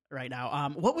annoying right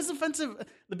now. What was offensive?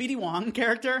 The BD Wong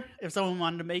character, if someone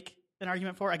wanted to make an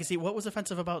argument for it, I can see what was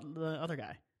offensive about the other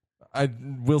guy.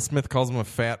 Will Smith calls him a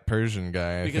fat Persian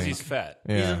guy. Because he's fat.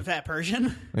 Yeah. He's a fat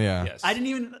Persian? Yeah. Yes. I didn't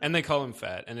even... And they call him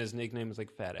fat, and his nickname is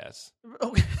Fat Ass.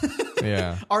 Okay.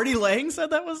 Yeah. Artie Lang said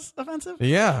that was offensive?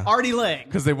 Yeah. Artie Lang.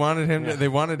 Because they wanted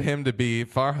him to be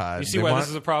Farhad. You see why this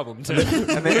is a problem, too.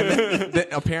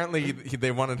 Apparently,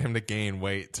 they wanted him to gain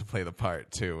weight to play the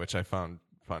part, too, which I found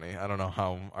funny. I don't know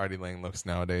how Artie Lang looks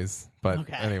nowadays,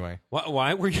 but anyway.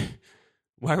 Why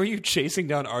were you chasing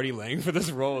down Artie Lang for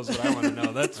this role is what I want to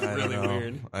know. That's really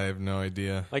weird. I have no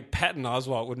idea. Patton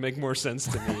Oswalt would make more sense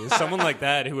to me. Someone like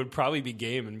that who would probably be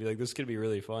game and be like, this could be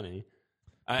really funny.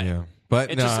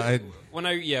 But no, when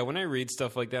I read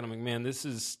stuff like that, I'm like, man, this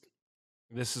is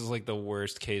the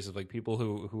worst case of people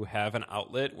who have an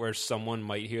outlet where someone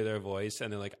might hear their voice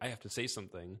and they're like, I have to say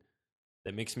something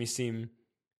that makes me seem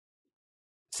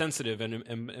sensitive and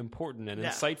important and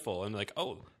insightful. And like,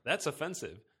 oh, that's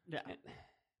offensive. Yeah.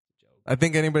 I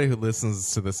think anybody who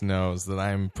listens to this knows that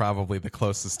I'm probably the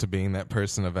closest to being that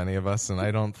person of any of us, and I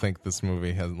don't think this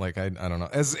movie has I don't know.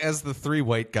 As the three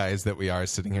white guys that we are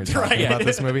sitting here talking about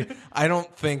this movie, I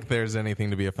don't think there's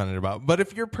anything to be offended about. But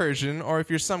if you're Persian or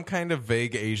if you're some kind of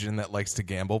vague Asian that likes to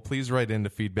gamble, please write into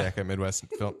feedback at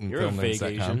MidwestFilmNerds.com. You're a vague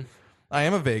Asian. I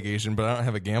am a vague Asian, but I don't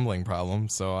have a gambling problem,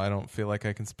 so I don't feel like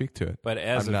I can speak to it. But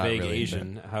as a vague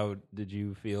Asian, how did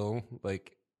you feel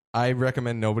like? I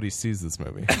recommend nobody sees this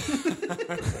movie.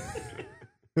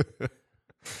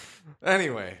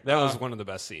 Anyway, that was one of the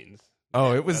best scenes.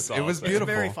 Oh, it was beautiful. It's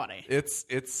very funny. It's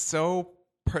so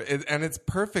and it's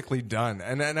perfectly done.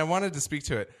 And I wanted to speak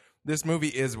to it. This movie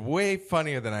is way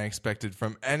funnier than I expected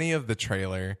from any of the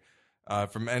trailer,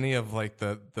 from any of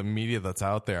the media that's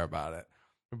out there about it.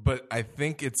 But I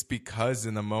think it's because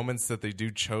in the moments that they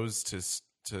do choose to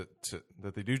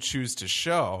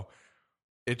show,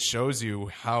 it shows you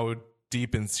how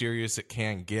deep and serious it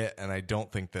can get, and I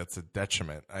don't think that's a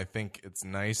detriment. I think it's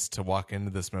nice to walk into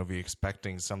this movie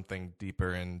expecting something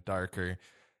deeper and darker,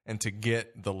 and to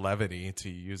get the levity, to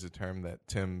use a term that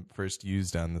Tim first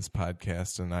used on this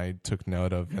podcast, and I took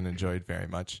note of and enjoyed very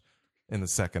much in the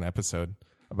second episode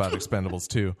about Expendables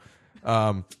 2.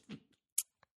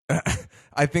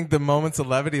 I think the moments of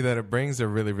levity that it brings are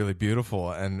really, really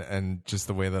beautiful, and just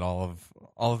the way that all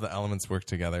of the elements work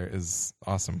together is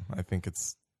awesome. I think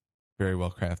it's very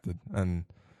well crafted, and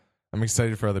I'm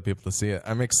excited for other people to see it.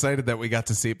 I'm excited that we got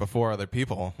to see it before other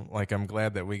people. I'm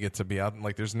glad that we get to be out.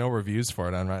 There's no reviews for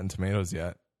it on Rotten Tomatoes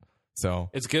yet. So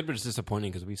it's good, but it's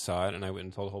disappointing because we saw it and I went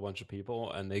and told a whole bunch of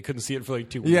people and they couldn't see it for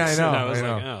 2 weeks. Yeah, I know. And I was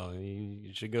like, oh,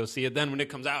 you should go see it then when it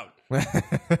comes out.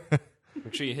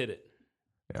 Make sure you hit it.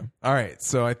 Yeah. All right.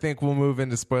 So I think we'll move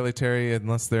into spoiler-terry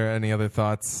unless there are any other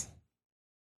thoughts.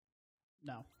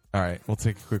 No. All right. We'll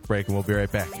take a quick break and we'll be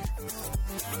right back.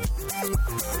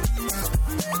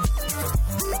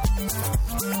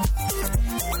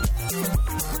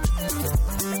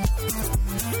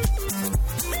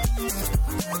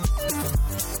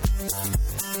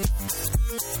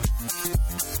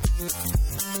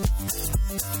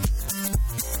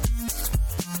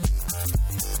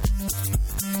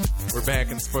 We're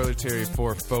back in spoiler territory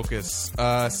for Focus.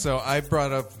 So I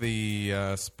brought up the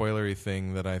spoilery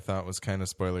thing that I thought was kind of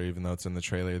spoiler, even though it's in the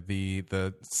trailer.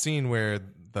 The scene where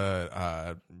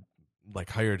the like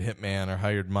hired hitman or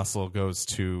hired muscle goes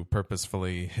to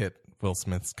purposefully hit Will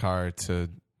Smith's car to,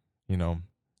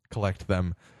 collect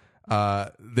them.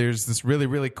 There's this really,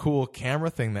 really cool camera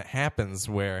thing that happens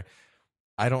where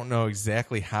I don't know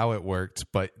exactly how it worked,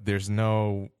 but there's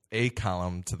no A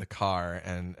column to the car,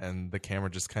 and the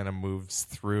camera just kind of moves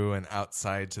through and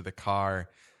outside to the car.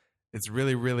 It's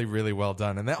really, really, really well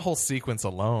done. And that whole sequence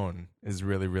alone is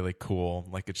really, really cool.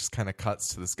 Like, it just kind of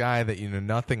cuts to this guy that you know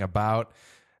nothing about,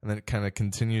 and then it kind of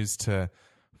continues to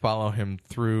follow him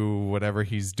through whatever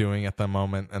he's doing at the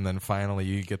moment, and then finally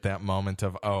you get that moment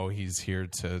of, oh, he's here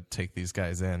to take these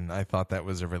guys in. I thought that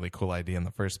was a really cool idea in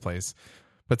the first place.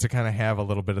 But to kind of have a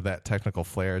little bit of that technical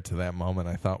flair to that moment,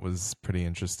 I thought was pretty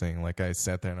interesting. Like, I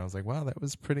sat there and I was like, wow, that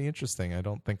was pretty interesting. I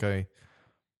don't think I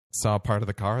saw part of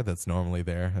the car that's normally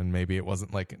there. And maybe it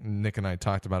wasn't, like Nick and I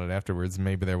talked about it afterwards,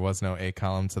 maybe there was no A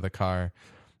column to the car,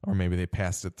 or maybe they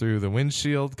passed it through the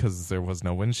windshield because there was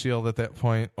no windshield at that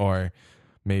point, or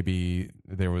maybe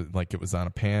there was, like, it was on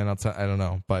a pan outside. I don't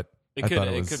know, but it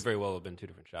could very well have been two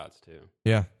different shots too.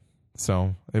 Yeah.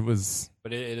 So it was,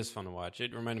 but it is fun to watch.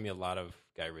 It reminded me a lot of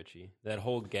Guy Ritchie. That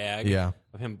whole gag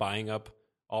of him buying up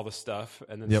all the stuff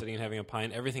and then sitting and having a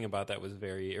pint. Everything about that was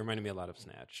it reminded me a lot of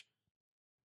Snatch.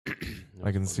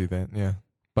 I can see that, yeah.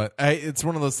 But it's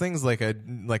one of those things. I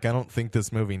don't think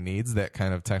this movie needs that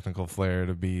kind of technical flair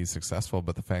to be successful.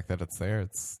 But the fact that it's there,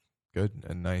 it's good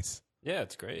and nice. Yeah,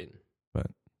 it's great. But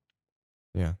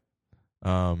yeah.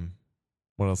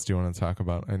 What else do you want to talk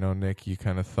about? I know, Nick, you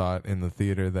kind of thought in the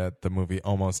theater that the movie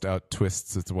almost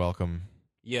out-twists its welcome.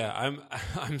 Yeah,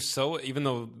 I'm so, even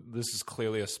though this is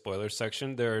clearly a spoiler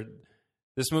section,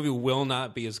 this movie will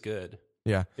not be as good.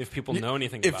 Yeah. If people know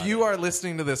anything about it. If you are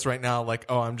listening to this right now, like,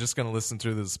 oh, I'm just going to listen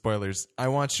through the spoilers, I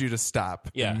want you to stop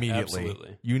immediately.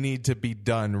 Absolutely. You need to be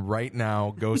done right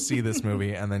now. Go see this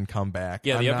movie and then come back.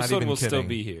 Yeah, I'm the not episode even will kidding. still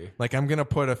be here. Like, I'm going to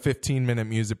put a 15-minute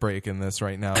music break in this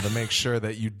right now to make sure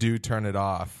that you do turn it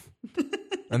off.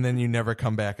 And then you never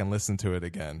come back and listen to it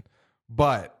again.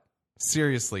 But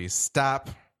seriously,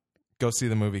 stop, go see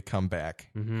the movie, come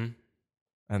back. Mm-hmm.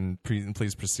 And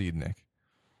please proceed, Nick.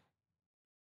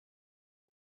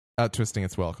 Out-twisting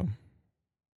its welcome.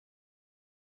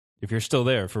 If you're still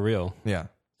there, for real. Yeah.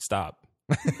 Stop.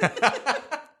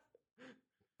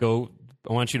 Go.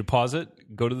 I want you to pause it,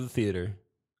 go to the theater,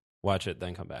 watch it,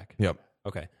 then come back. Yep.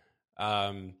 Okay.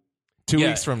 2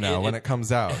 weeks from now, when it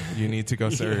comes out, you need to go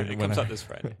see it comes out this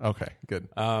Friday. Okay, good.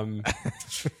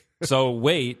 So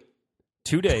wait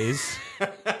 2 days,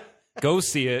 go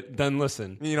see it, then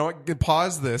listen. You know what?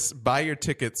 Pause this, buy your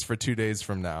tickets for 2 days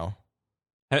from now.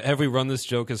 Have we run this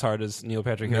joke as hard as Neil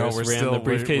Patrick Harris ran still, the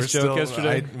briefcase joke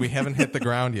yesterday? We haven't hit the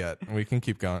ground yet. We can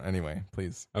keep going. Anyway,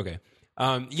 please. Okay.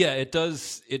 Yeah, it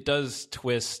does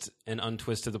twist and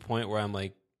untwist to the point where I'm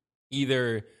like,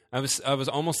 either I was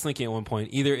almost thinking at one point,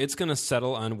 either it's going to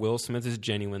settle on Will Smith is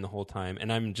genuine the whole time, and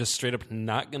I'm just straight up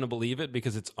not going to believe it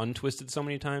because it's untwisted so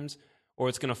many times, or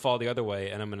it's going to fall the other way,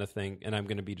 and I'm going to think, and I'm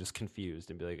going to be just confused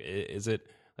and be like, is it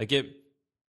like it?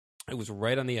 It was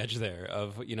right on the edge there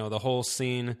of the whole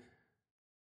scene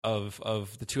of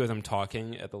the two of them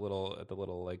talking at the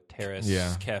little like terrace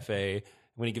cafe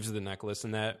when he gives her the necklace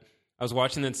and that. I was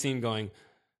watching that scene going,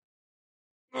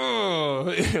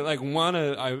 oh, like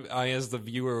I as the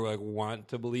viewer like want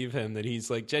to believe him that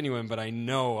he's like genuine, but I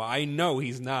know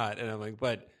he's not, and I'm like,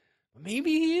 but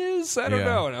maybe he is. I don't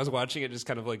know. And I was watching it just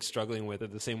kind of like struggling with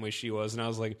it the same way she was, and I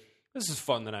was like, this is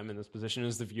fun that I'm in this position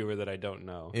as the viewer that I don't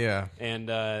know. Yeah. And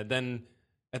then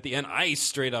at the end, I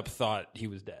straight up thought he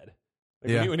was dead.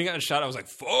 Like when he got shot, I was like,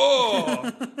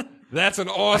 "Oh, that's an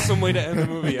awesome way to end the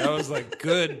movie." I was like,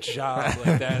 "Good job!"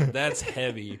 Like that's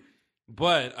heavy.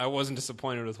 But I wasn't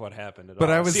disappointed with what happened at all.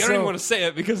 I was I don't even want to say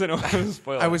it because I know I was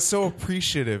spoiled. I was so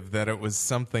appreciative that it was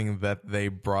something that they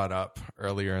brought up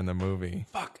earlier in the movie.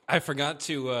 Fuck, I forgot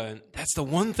to. That's the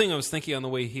one thing I was thinking on the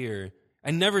way here. I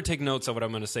never take notes of what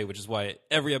I'm going to say, which is why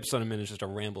every episode I'm in is just a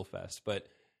ramble fest. But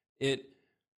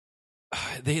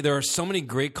there are so many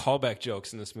great callback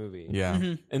jokes in this movie. Yeah.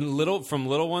 Mm-hmm. And from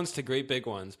little ones to great big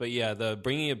ones. But yeah, the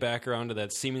bringing it back around to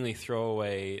that seemingly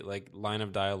throwaway like line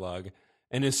of dialogue.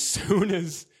 And as soon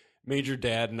as Major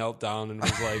Dad knelt down and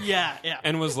was like,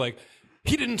 and was like,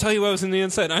 he didn't tell you I was in the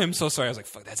inside. I am so sorry. I was like,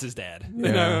 fuck, that's his dad. Yeah.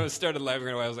 And I started laughing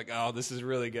right away. I was like, oh, this is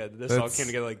really good. This all came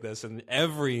together like this. And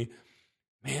every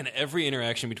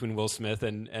interaction between Will Smith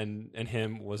and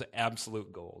him was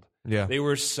absolute gold. Yeah. They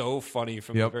were so funny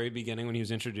from the very beginning when he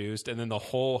was introduced, and then the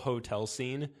whole hotel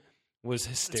scene was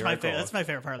hysterical. That's my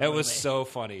favorite part of the movie. movie. It was so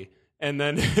funny. And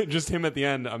then just him at the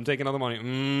end, I'm taking all the money.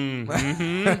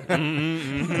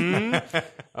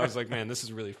 I was like, man, this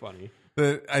is really funny.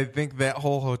 I think that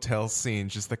whole hotel scene,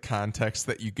 just the context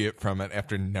that you get from it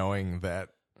after knowing that.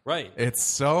 Right. It's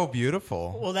so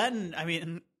beautiful. Well, then, I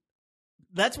mean,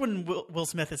 that's when Will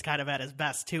Smith is kind of at his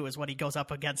best, too, is when he goes up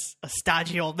against a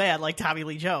stodgy old man like Tommy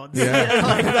Lee Jones. Yeah.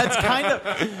 Like, that's kind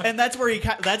of, and that's where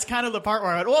that's kind of the part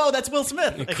where I went, whoa, that's Will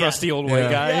Smith again. Crusty old white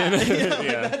guy.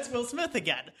 Yeah, that's Will Smith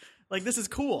again. Like, this is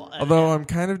cool. Although I'm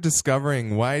kind of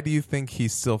discovering, why do you think he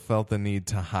still felt the need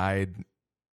to hide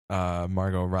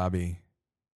Margot Robbie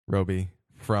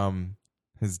from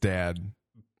his dad?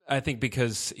 I think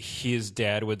because his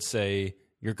dad would say,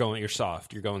 you're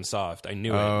soft. You're going soft. I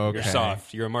knew it. Okay. You're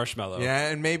soft. You're a marshmallow. Yeah,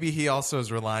 and maybe he also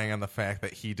is relying on the fact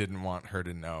that he didn't want her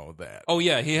to know that. Oh,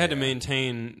 yeah. He had to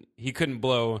maintain, he couldn't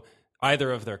blow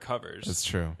either of their covers. That's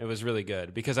true. It was really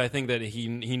good because I think that he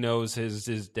knows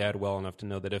his dad well enough to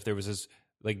know that if there was this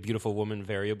like beautiful woman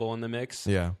variable in the mix,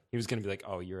 he was going to be like,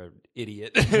 "Oh, you're an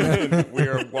idiot.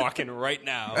 We're walking right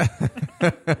now."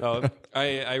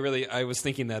 I was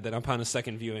thinking that upon a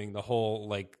second viewing, the whole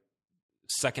like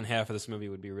second half of this movie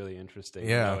would be really interesting.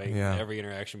 Knowing every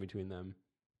interaction between them.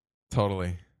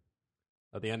 Totally.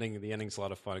 The ending's a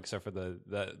lot of fun, except for the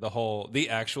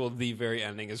very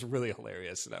ending is really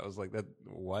hilarious. And I was like, "That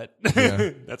what?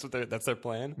 Yeah. that's their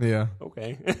plan." Yeah.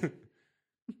 Okay.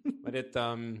 But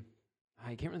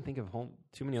I can't really think of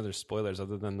too many other spoilers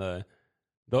other than the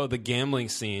gambling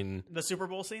scene, the Super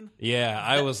Bowl scene. Yeah,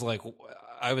 I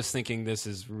was thinking this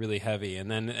is really heavy,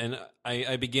 and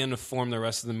I began to form the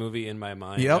rest of the movie in my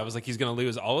mind. Yep. I was like, he's going to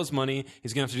lose all his money.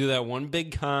 He's going to have to do that one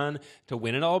big con to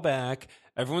win it all back.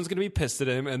 Everyone's going to be pissed at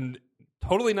him, and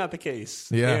totally not the case.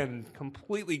 Yeah, and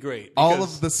completely great. All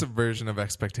of the subversion of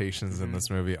expectations in this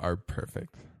movie are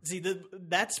perfect. See,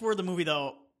 that's where the movie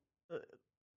though.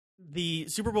 The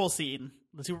Super Bowl scene,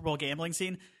 the Super Bowl gambling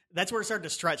scene, that's where it started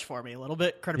to stretch for me a little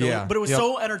bit, credibility. Yeah. But it was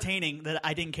so entertaining that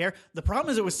I didn't care. The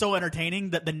problem is it was so entertaining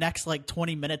that the next like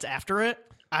 20 minutes after it,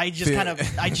 I just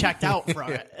I checked out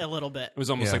from it a little bit. It was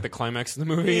almost like the climax of the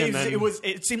movie.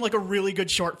 It seemed like a really good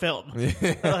short film,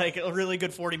 like a really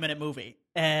good 40-minute movie.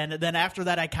 And then after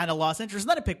that, I kind of lost interest. And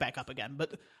then it picked back up again.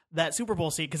 But that Super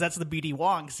Bowl scene, because that's the BD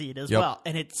Wong scene as well,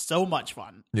 and it's so much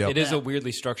fun. It is a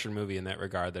weirdly structured movie in that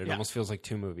regard. That it almost feels like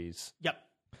two movies. Yep.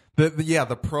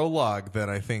 The prologue that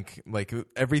I think like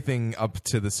everything up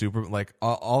to the Super, like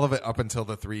all of it up until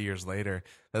the 3 years later,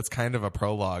 that's kind of a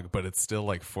prologue, but it's still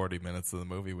like 40 minutes of the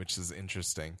movie, which is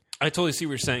interesting. I totally see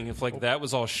what you're saying. If like that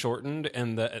was all shortened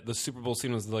and the Super Bowl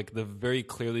scene was like very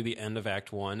clearly the end of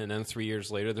Act 1, and then 3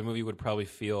 years later the movie would probably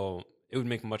it would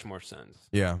make much more sense.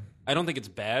 Yeah. I don't think it's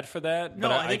bad for that. No,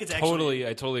 but I think it's totally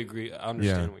agree. I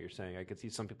understand what you're saying. I could see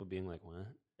some people being like, "What?"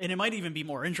 And it might even be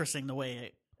more interesting the way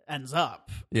it ends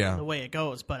up, the way it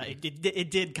goes. But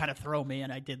it did kind of throw me,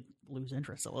 and I did lose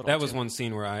interest a little. That was one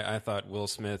scene where I thought Will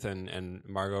Smith and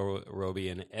Margot Robbie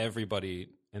and everybody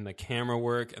in the camera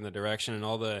work and the direction and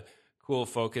all the cool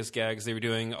focus gags they were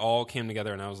doing all came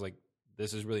together, and I was like,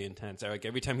 this is really intense. Like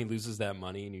every time he loses that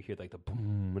money and you hear like the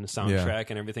boom and the soundtrack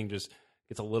and everything just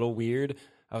gets a little weird,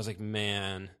 I was like,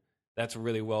 man, that's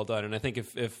really well done. And I think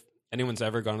if anyone's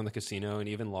ever gone to the casino and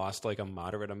even lost like a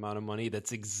moderate amount of money,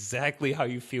 that's exactly how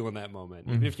you feel in that moment.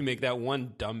 Even if you make that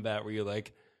one dumb bet where you're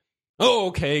like, oh,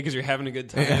 okay, because you're having a good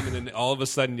time, and then all of a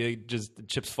sudden the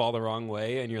chips fall the wrong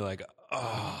way, and you're like,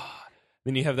 oh.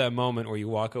 Then you have that moment where you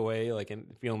walk away like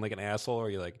and feeling like an asshole,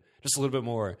 or you're like, just a little bit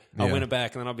more. I'll win it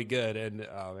back, and then I'll be good. And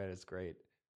oh man, it's great.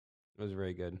 It was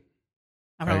very good.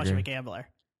 I'm not much of a gambler.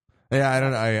 Yeah, I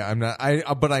don't. I'm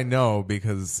not. But I know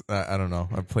because I don't know.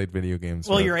 I've played video games.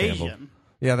 Well, you're Asian.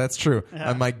 Yeah, that's true.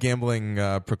 My gambling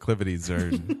proclivities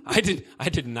are. I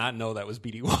did not know that was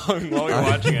BD Wong while we were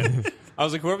watching it. I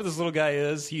was like, whoever this little guy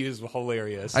is, he is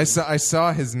hilarious. I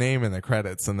saw his name in the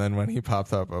credits, and then when he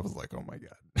popped up, I was like, oh my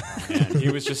god. Man, he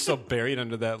was just so buried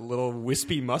under that little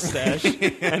wispy mustache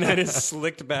and then his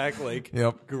slicked back like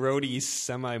grody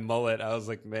semi mullet. I was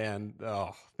like, man,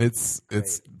 it's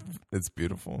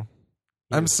beautiful.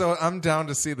 I'm down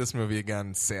to see this movie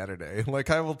again Saturday. Like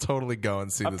I will totally go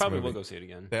and see this movie. I probably will go see it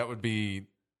again. That would be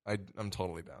I'm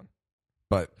totally down.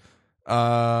 But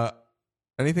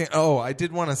anything I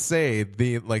did want to say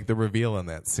the reveal in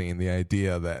that scene, the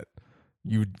idea that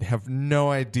you have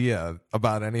no idea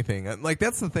about anything. Like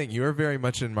that's the thing. You are very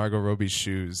much in Margot Robbie's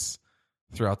shoes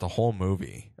throughout the whole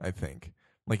movie, I think.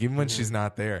 Like even when she's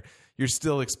not there, you're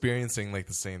still experiencing like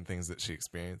the same things that she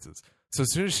experiences. So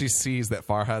as soon as she sees that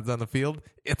Farhad's on the field,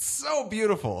 it's so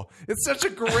beautiful. It's such a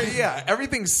great,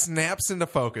 everything snaps into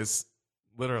focus,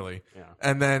 literally. Yeah.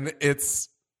 And then it's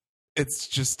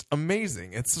just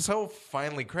amazing. It's so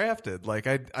finely crafted. Like,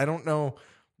 I don't know.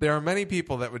 There are many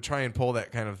people that would try and pull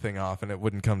that kind of thing off, and it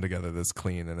wouldn't come together this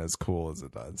clean and as cool as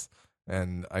it does.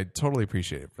 And I totally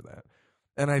appreciate it for that.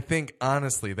 And I think,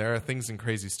 honestly, there are things in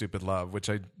Crazy Stupid Love, which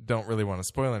I don't really want to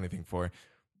spoil anything for,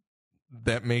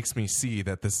 that makes me see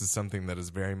that this is something that is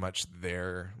very much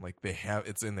there. Like,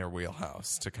 it's in their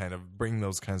wheelhouse to kind of bring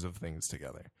those kinds of things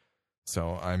together.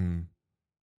 So I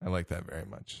like that very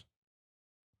much.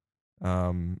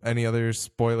 Any other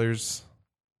spoilers?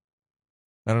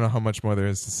 I don't know how much more there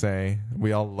is to say.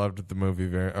 We all loved the movie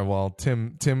very well.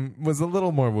 Tim was a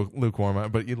little more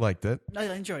lukewarm, but you liked it. I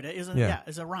enjoyed it.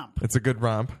 It's a romp. It's a good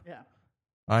romp. Yeah.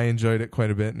 I enjoyed it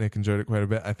quite a bit. Nick enjoyed it quite a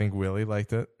bit. I think Willie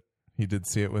liked it. He did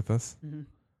see it with us.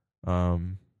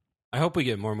 Mm-hmm. I hope we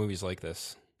get more movies like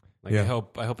this. Like, I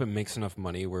hope it makes enough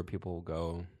money where people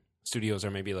go. Studios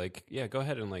are maybe like, yeah, go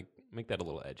ahead and like make that a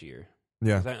little edgier.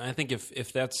 Yeah, I think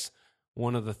if that's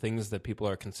one of the things that people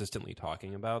are consistently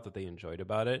talking about, that they enjoyed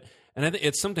about it, and I think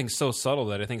it's something so subtle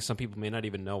that I think some people may not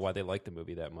even know why they like the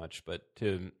movie that much. But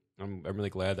I'm really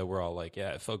glad that we're all like,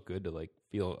 yeah, it felt good to like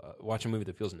watch a movie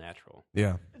that feels natural.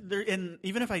 Yeah.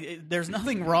 There's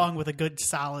nothing wrong with a good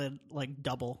solid like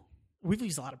double. We've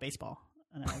used a lot of baseball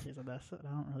analogies of this. I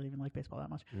don't really even like baseball that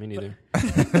much. Me neither.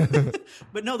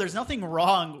 But no, there's nothing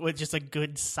wrong with just a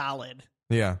good solid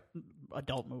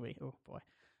adult movie. Oh boy.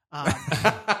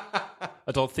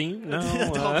 Adult theme? No.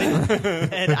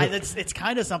 And it's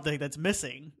kind of something that's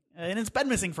missing. And it's been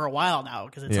missing for a while now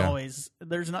because it's always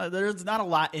there's not a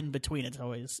lot in between. It's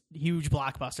always huge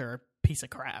blockbuster, piece of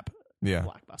crap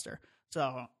blockbuster.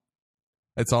 So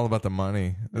it's all about the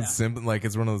money. It's simple, like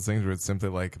it's one of those things where it's simply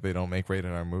like they don't make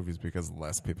rated R movies because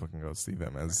less people can go see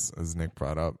them, as Nick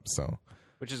brought up. So,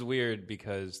 which is weird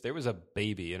because there was a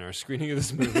baby in our screening of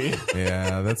this movie.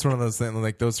 Yeah, that's one of those things.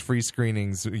 Like those free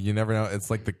screenings, you never know. It's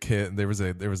like the kid. There was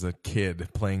a kid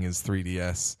playing his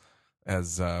 3DS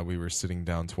as we were sitting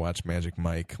down to watch Magic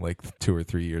Mike like 2 or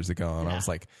 3 years ago, and I was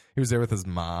like, he was there with his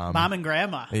mom and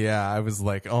grandma. Yeah, I was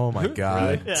like, oh my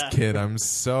god, Really? Kid, I'm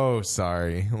so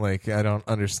sorry. Like, I don't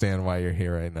understand why you're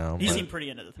here right now. He seemed pretty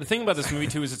into the thing about this movie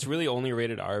too is it's really only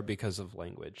rated R because of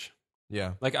language.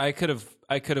 Yeah, like I could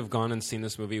have gone and seen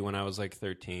this movie when I was like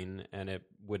 13, and it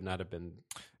would not have been.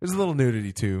 There's a little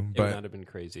nudity too, It but would not have been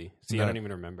crazy. See, I don't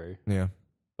even remember. Yeah,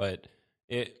 but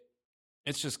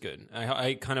it's just good.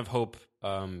 I kind of hope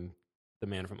The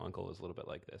Man from U.N.C.L.E. is a little bit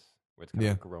like this, where it's kind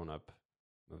of a grown-up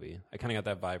movie. I kind of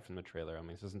got that vibe from the trailer. I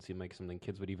mean, it doesn't seem like something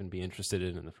kids would even be interested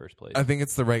in the first place. I think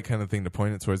it's the right kind of thing to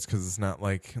point it towards because it's not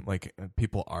like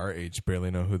people our age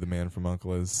barely know who The Man from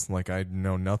U.N.C.L.E. is. Like, I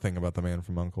know nothing about The Man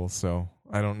from U.N.C.L.E., so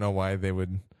I don't know why they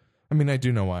would. I mean, I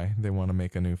do know why they want to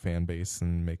make a new fan base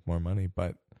and make more money,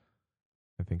 but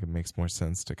I think it makes more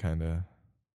sense to kind of.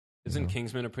 Isn't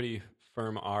Kingsman a pretty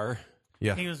firm R?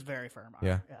 Yeah, he was very firm.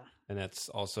 Yeah, and that's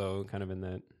also kind of in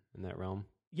that realm.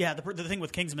 Yeah, the thing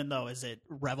with Kingsman though is it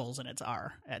revels in its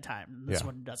R at times. This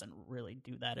one doesn't really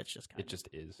do that. It's just it just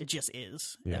is. It just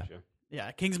is. Yeah,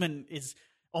 yeah. Kingsman is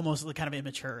almost kind of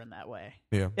immature in that way.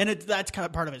 Yeah, and that's kind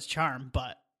of part of its charm,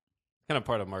 but kind of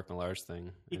part of Mark Millar's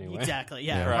thing. Anyway, exactly.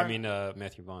 Yeah, or I mean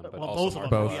Matthew Vaughn, but also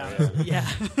both Mark of them. Both. Yeah.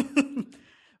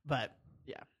 But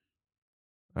yeah.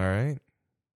 All right,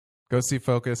 go see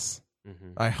Focus.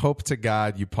 Mm-hmm. I hope to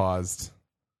God you paused.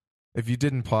 If you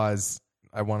didn't pause,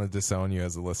 I want to disown you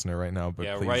as a listener right now.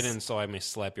 But please. Write in so I may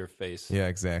slap your face. Yeah,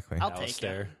 exactly. I'll take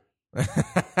it.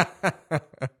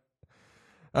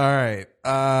 All right.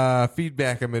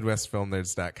 Feedback at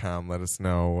MidwestFilmNerds.com. Let us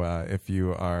know if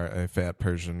you are a fat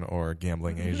Persian or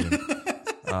gambling Asian,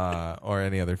 or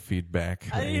any other feedback.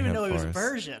 I didn't even know he was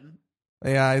Persian.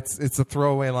 Yeah, it's a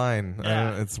throwaway line.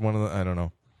 Yeah. It's one of the. I don't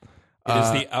know. It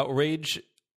is the outrage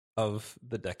of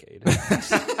the decade.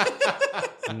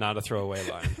 Not a throwaway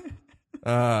line.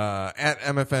 At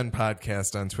MFN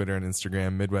Podcast on Twitter and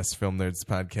Instagram, Midwest Film Nerds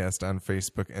Podcast on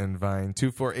Facebook and Vine,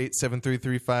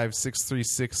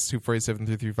 248-7335-636,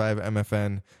 248-7335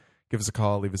 MFN. Give us a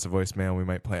call, leave us a voicemail. We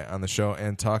might play it on the show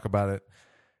and talk about it.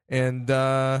 And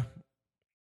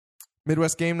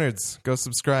Midwest Game Nerds, go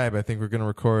subscribe. I think we're going to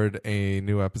record a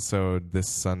new episode this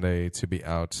Sunday to be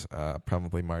out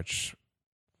probably March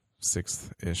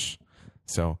 6th-ish.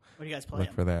 So what are you guys playing?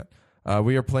 Look for that.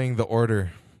 We are playing The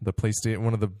Order, the PlayStation,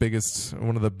 one of the bigger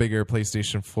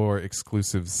PlayStation 4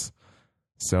 exclusives.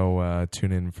 So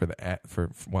tune in for that.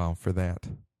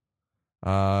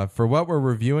 For what we're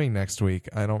reviewing next week,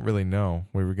 I don't really know.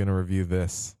 We were going to review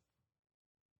this.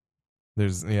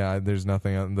 There's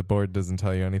nothing on the board. Doesn't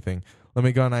tell you anything. Let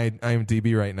me go on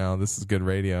IMDb right now. This is good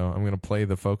radio. I'm gonna play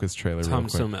the Focus trailer. Tom, real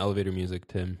quick. some elevator music,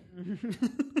 Tim.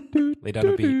 Lay down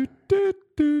a beat.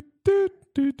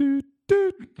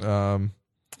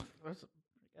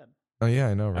 Oh yeah,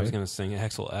 I know, right? I was gonna sing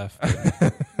Axel F.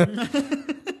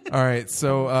 All right,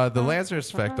 so the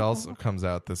Lazarus Effect also comes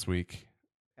out this week.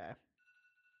 Okay.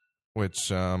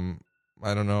 Which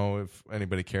I don't know if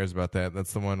anybody cares about that.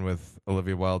 That's the one with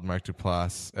Olivia Wilde, Mark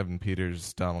Duplass, Evan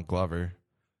Peters, Donald Glover.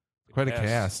 Quite a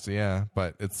cast, yeah,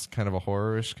 but it's kind of a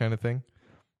horror-ish kind of thing.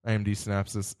 IMDb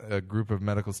synopsis: a group of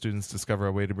medical students discover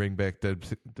a way to bring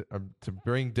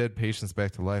dead patients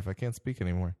back to life. I can't speak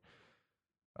anymore.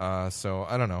 So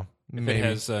I don't know. If it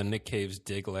has Nick Cave's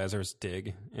Dig Lazarus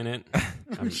Dig in it,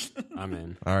 I'm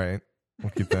in. All right.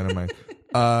 We'll keep that in mind.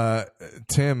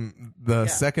 Tim, the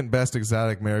second best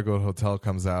exotic Marigold Hotel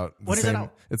comes out. When is it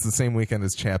out? It's the same weekend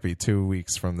as Chappie, 2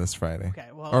 weeks from this Friday. Okay,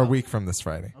 well, or a week from this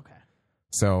Friday. Okay.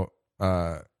 So,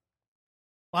 well,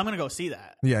 I'm going to go see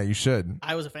that. Yeah, you should.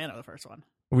 I was a fan of the first one.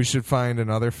 We should find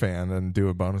another fan and do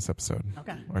a bonus episode.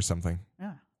 Okay. Or something.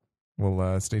 Yeah.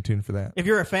 We'll stay tuned for that. If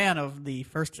you're a fan of the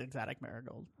first Exotic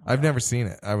Marigold. I've never seen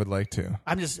it. I would like to.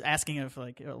 I'm just asking if,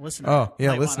 like, a listener. Oh,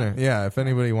 yeah, listener. Yeah, if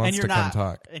anybody wants to come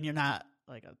talk. And you're not,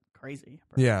 like, a crazy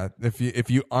person. Yeah,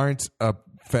 if you aren't a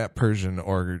fat Persian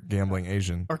or gambling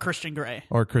Asian. Or Christian Grey.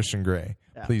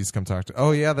 Yeah. Please come talk to.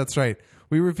 Oh, yeah, that's right.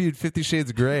 We reviewed 50 Shades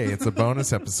of Grey. It's a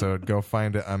bonus episode. Go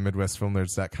find it on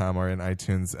MidwestFilmNerds.com or in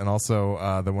iTunes. And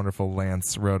also, the wonderful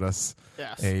Lance wrote us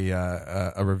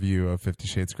a review of 50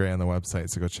 Shades of Grey on the website.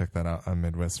 So go check that out on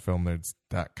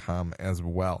MidwestFilmNerds.com as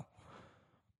well.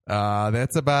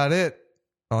 That's about it.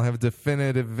 I'll have a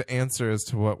definitive answer as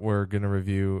to what we're going to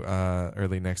review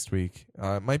early next week.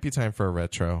 It might be time for a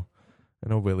retro. I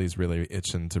know Willie's really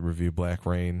itching to review Black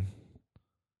Rain.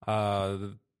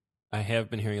 I have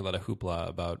been hearing a lot of hoopla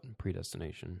about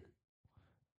Predestination.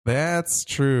 That's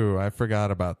true. I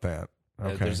forgot about that.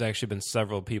 Okay. There's actually been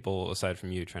several people, aside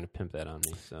from you, trying to pimp that on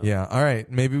me. So. Yeah. All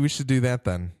right. Maybe we should do that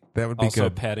then. That would be also,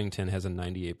 good. Paddington has a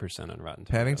 98% on Rotten Tomatoes.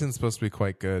 Paddington's supposed to be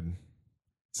quite good.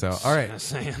 So, all right.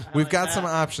 We've got some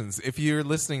options. If you're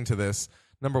listening to this,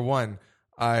 number one,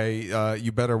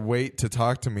 you better wait to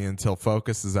talk to me until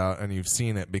Focus is out and you've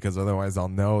seen it, because otherwise I'll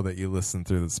know that you listened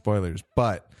through the spoilers.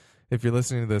 But if you're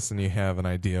listening to this and you have an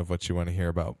idea of what you want to hear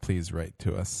about, please write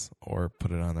to us or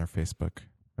put it on our Facebook.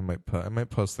 I might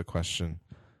post the question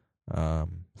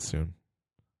soon.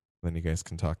 Then you guys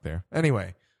can talk there.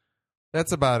 Anyway,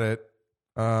 that's about it.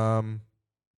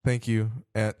 Thank you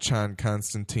at Chan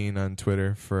Constantine on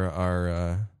Twitter for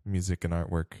our music and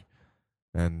artwork.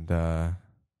 And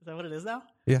is that what it is now?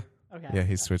 Yeah. Okay. Yeah,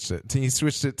 he switched it. He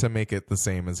switched it to make it the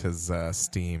same as his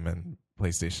Steam and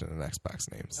PlayStation and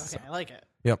Xbox names. Okay, so. I like it.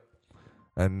 Yep.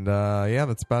 And yeah,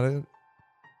 that's about it.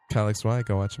 Kyle XY,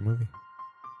 go watch a movie.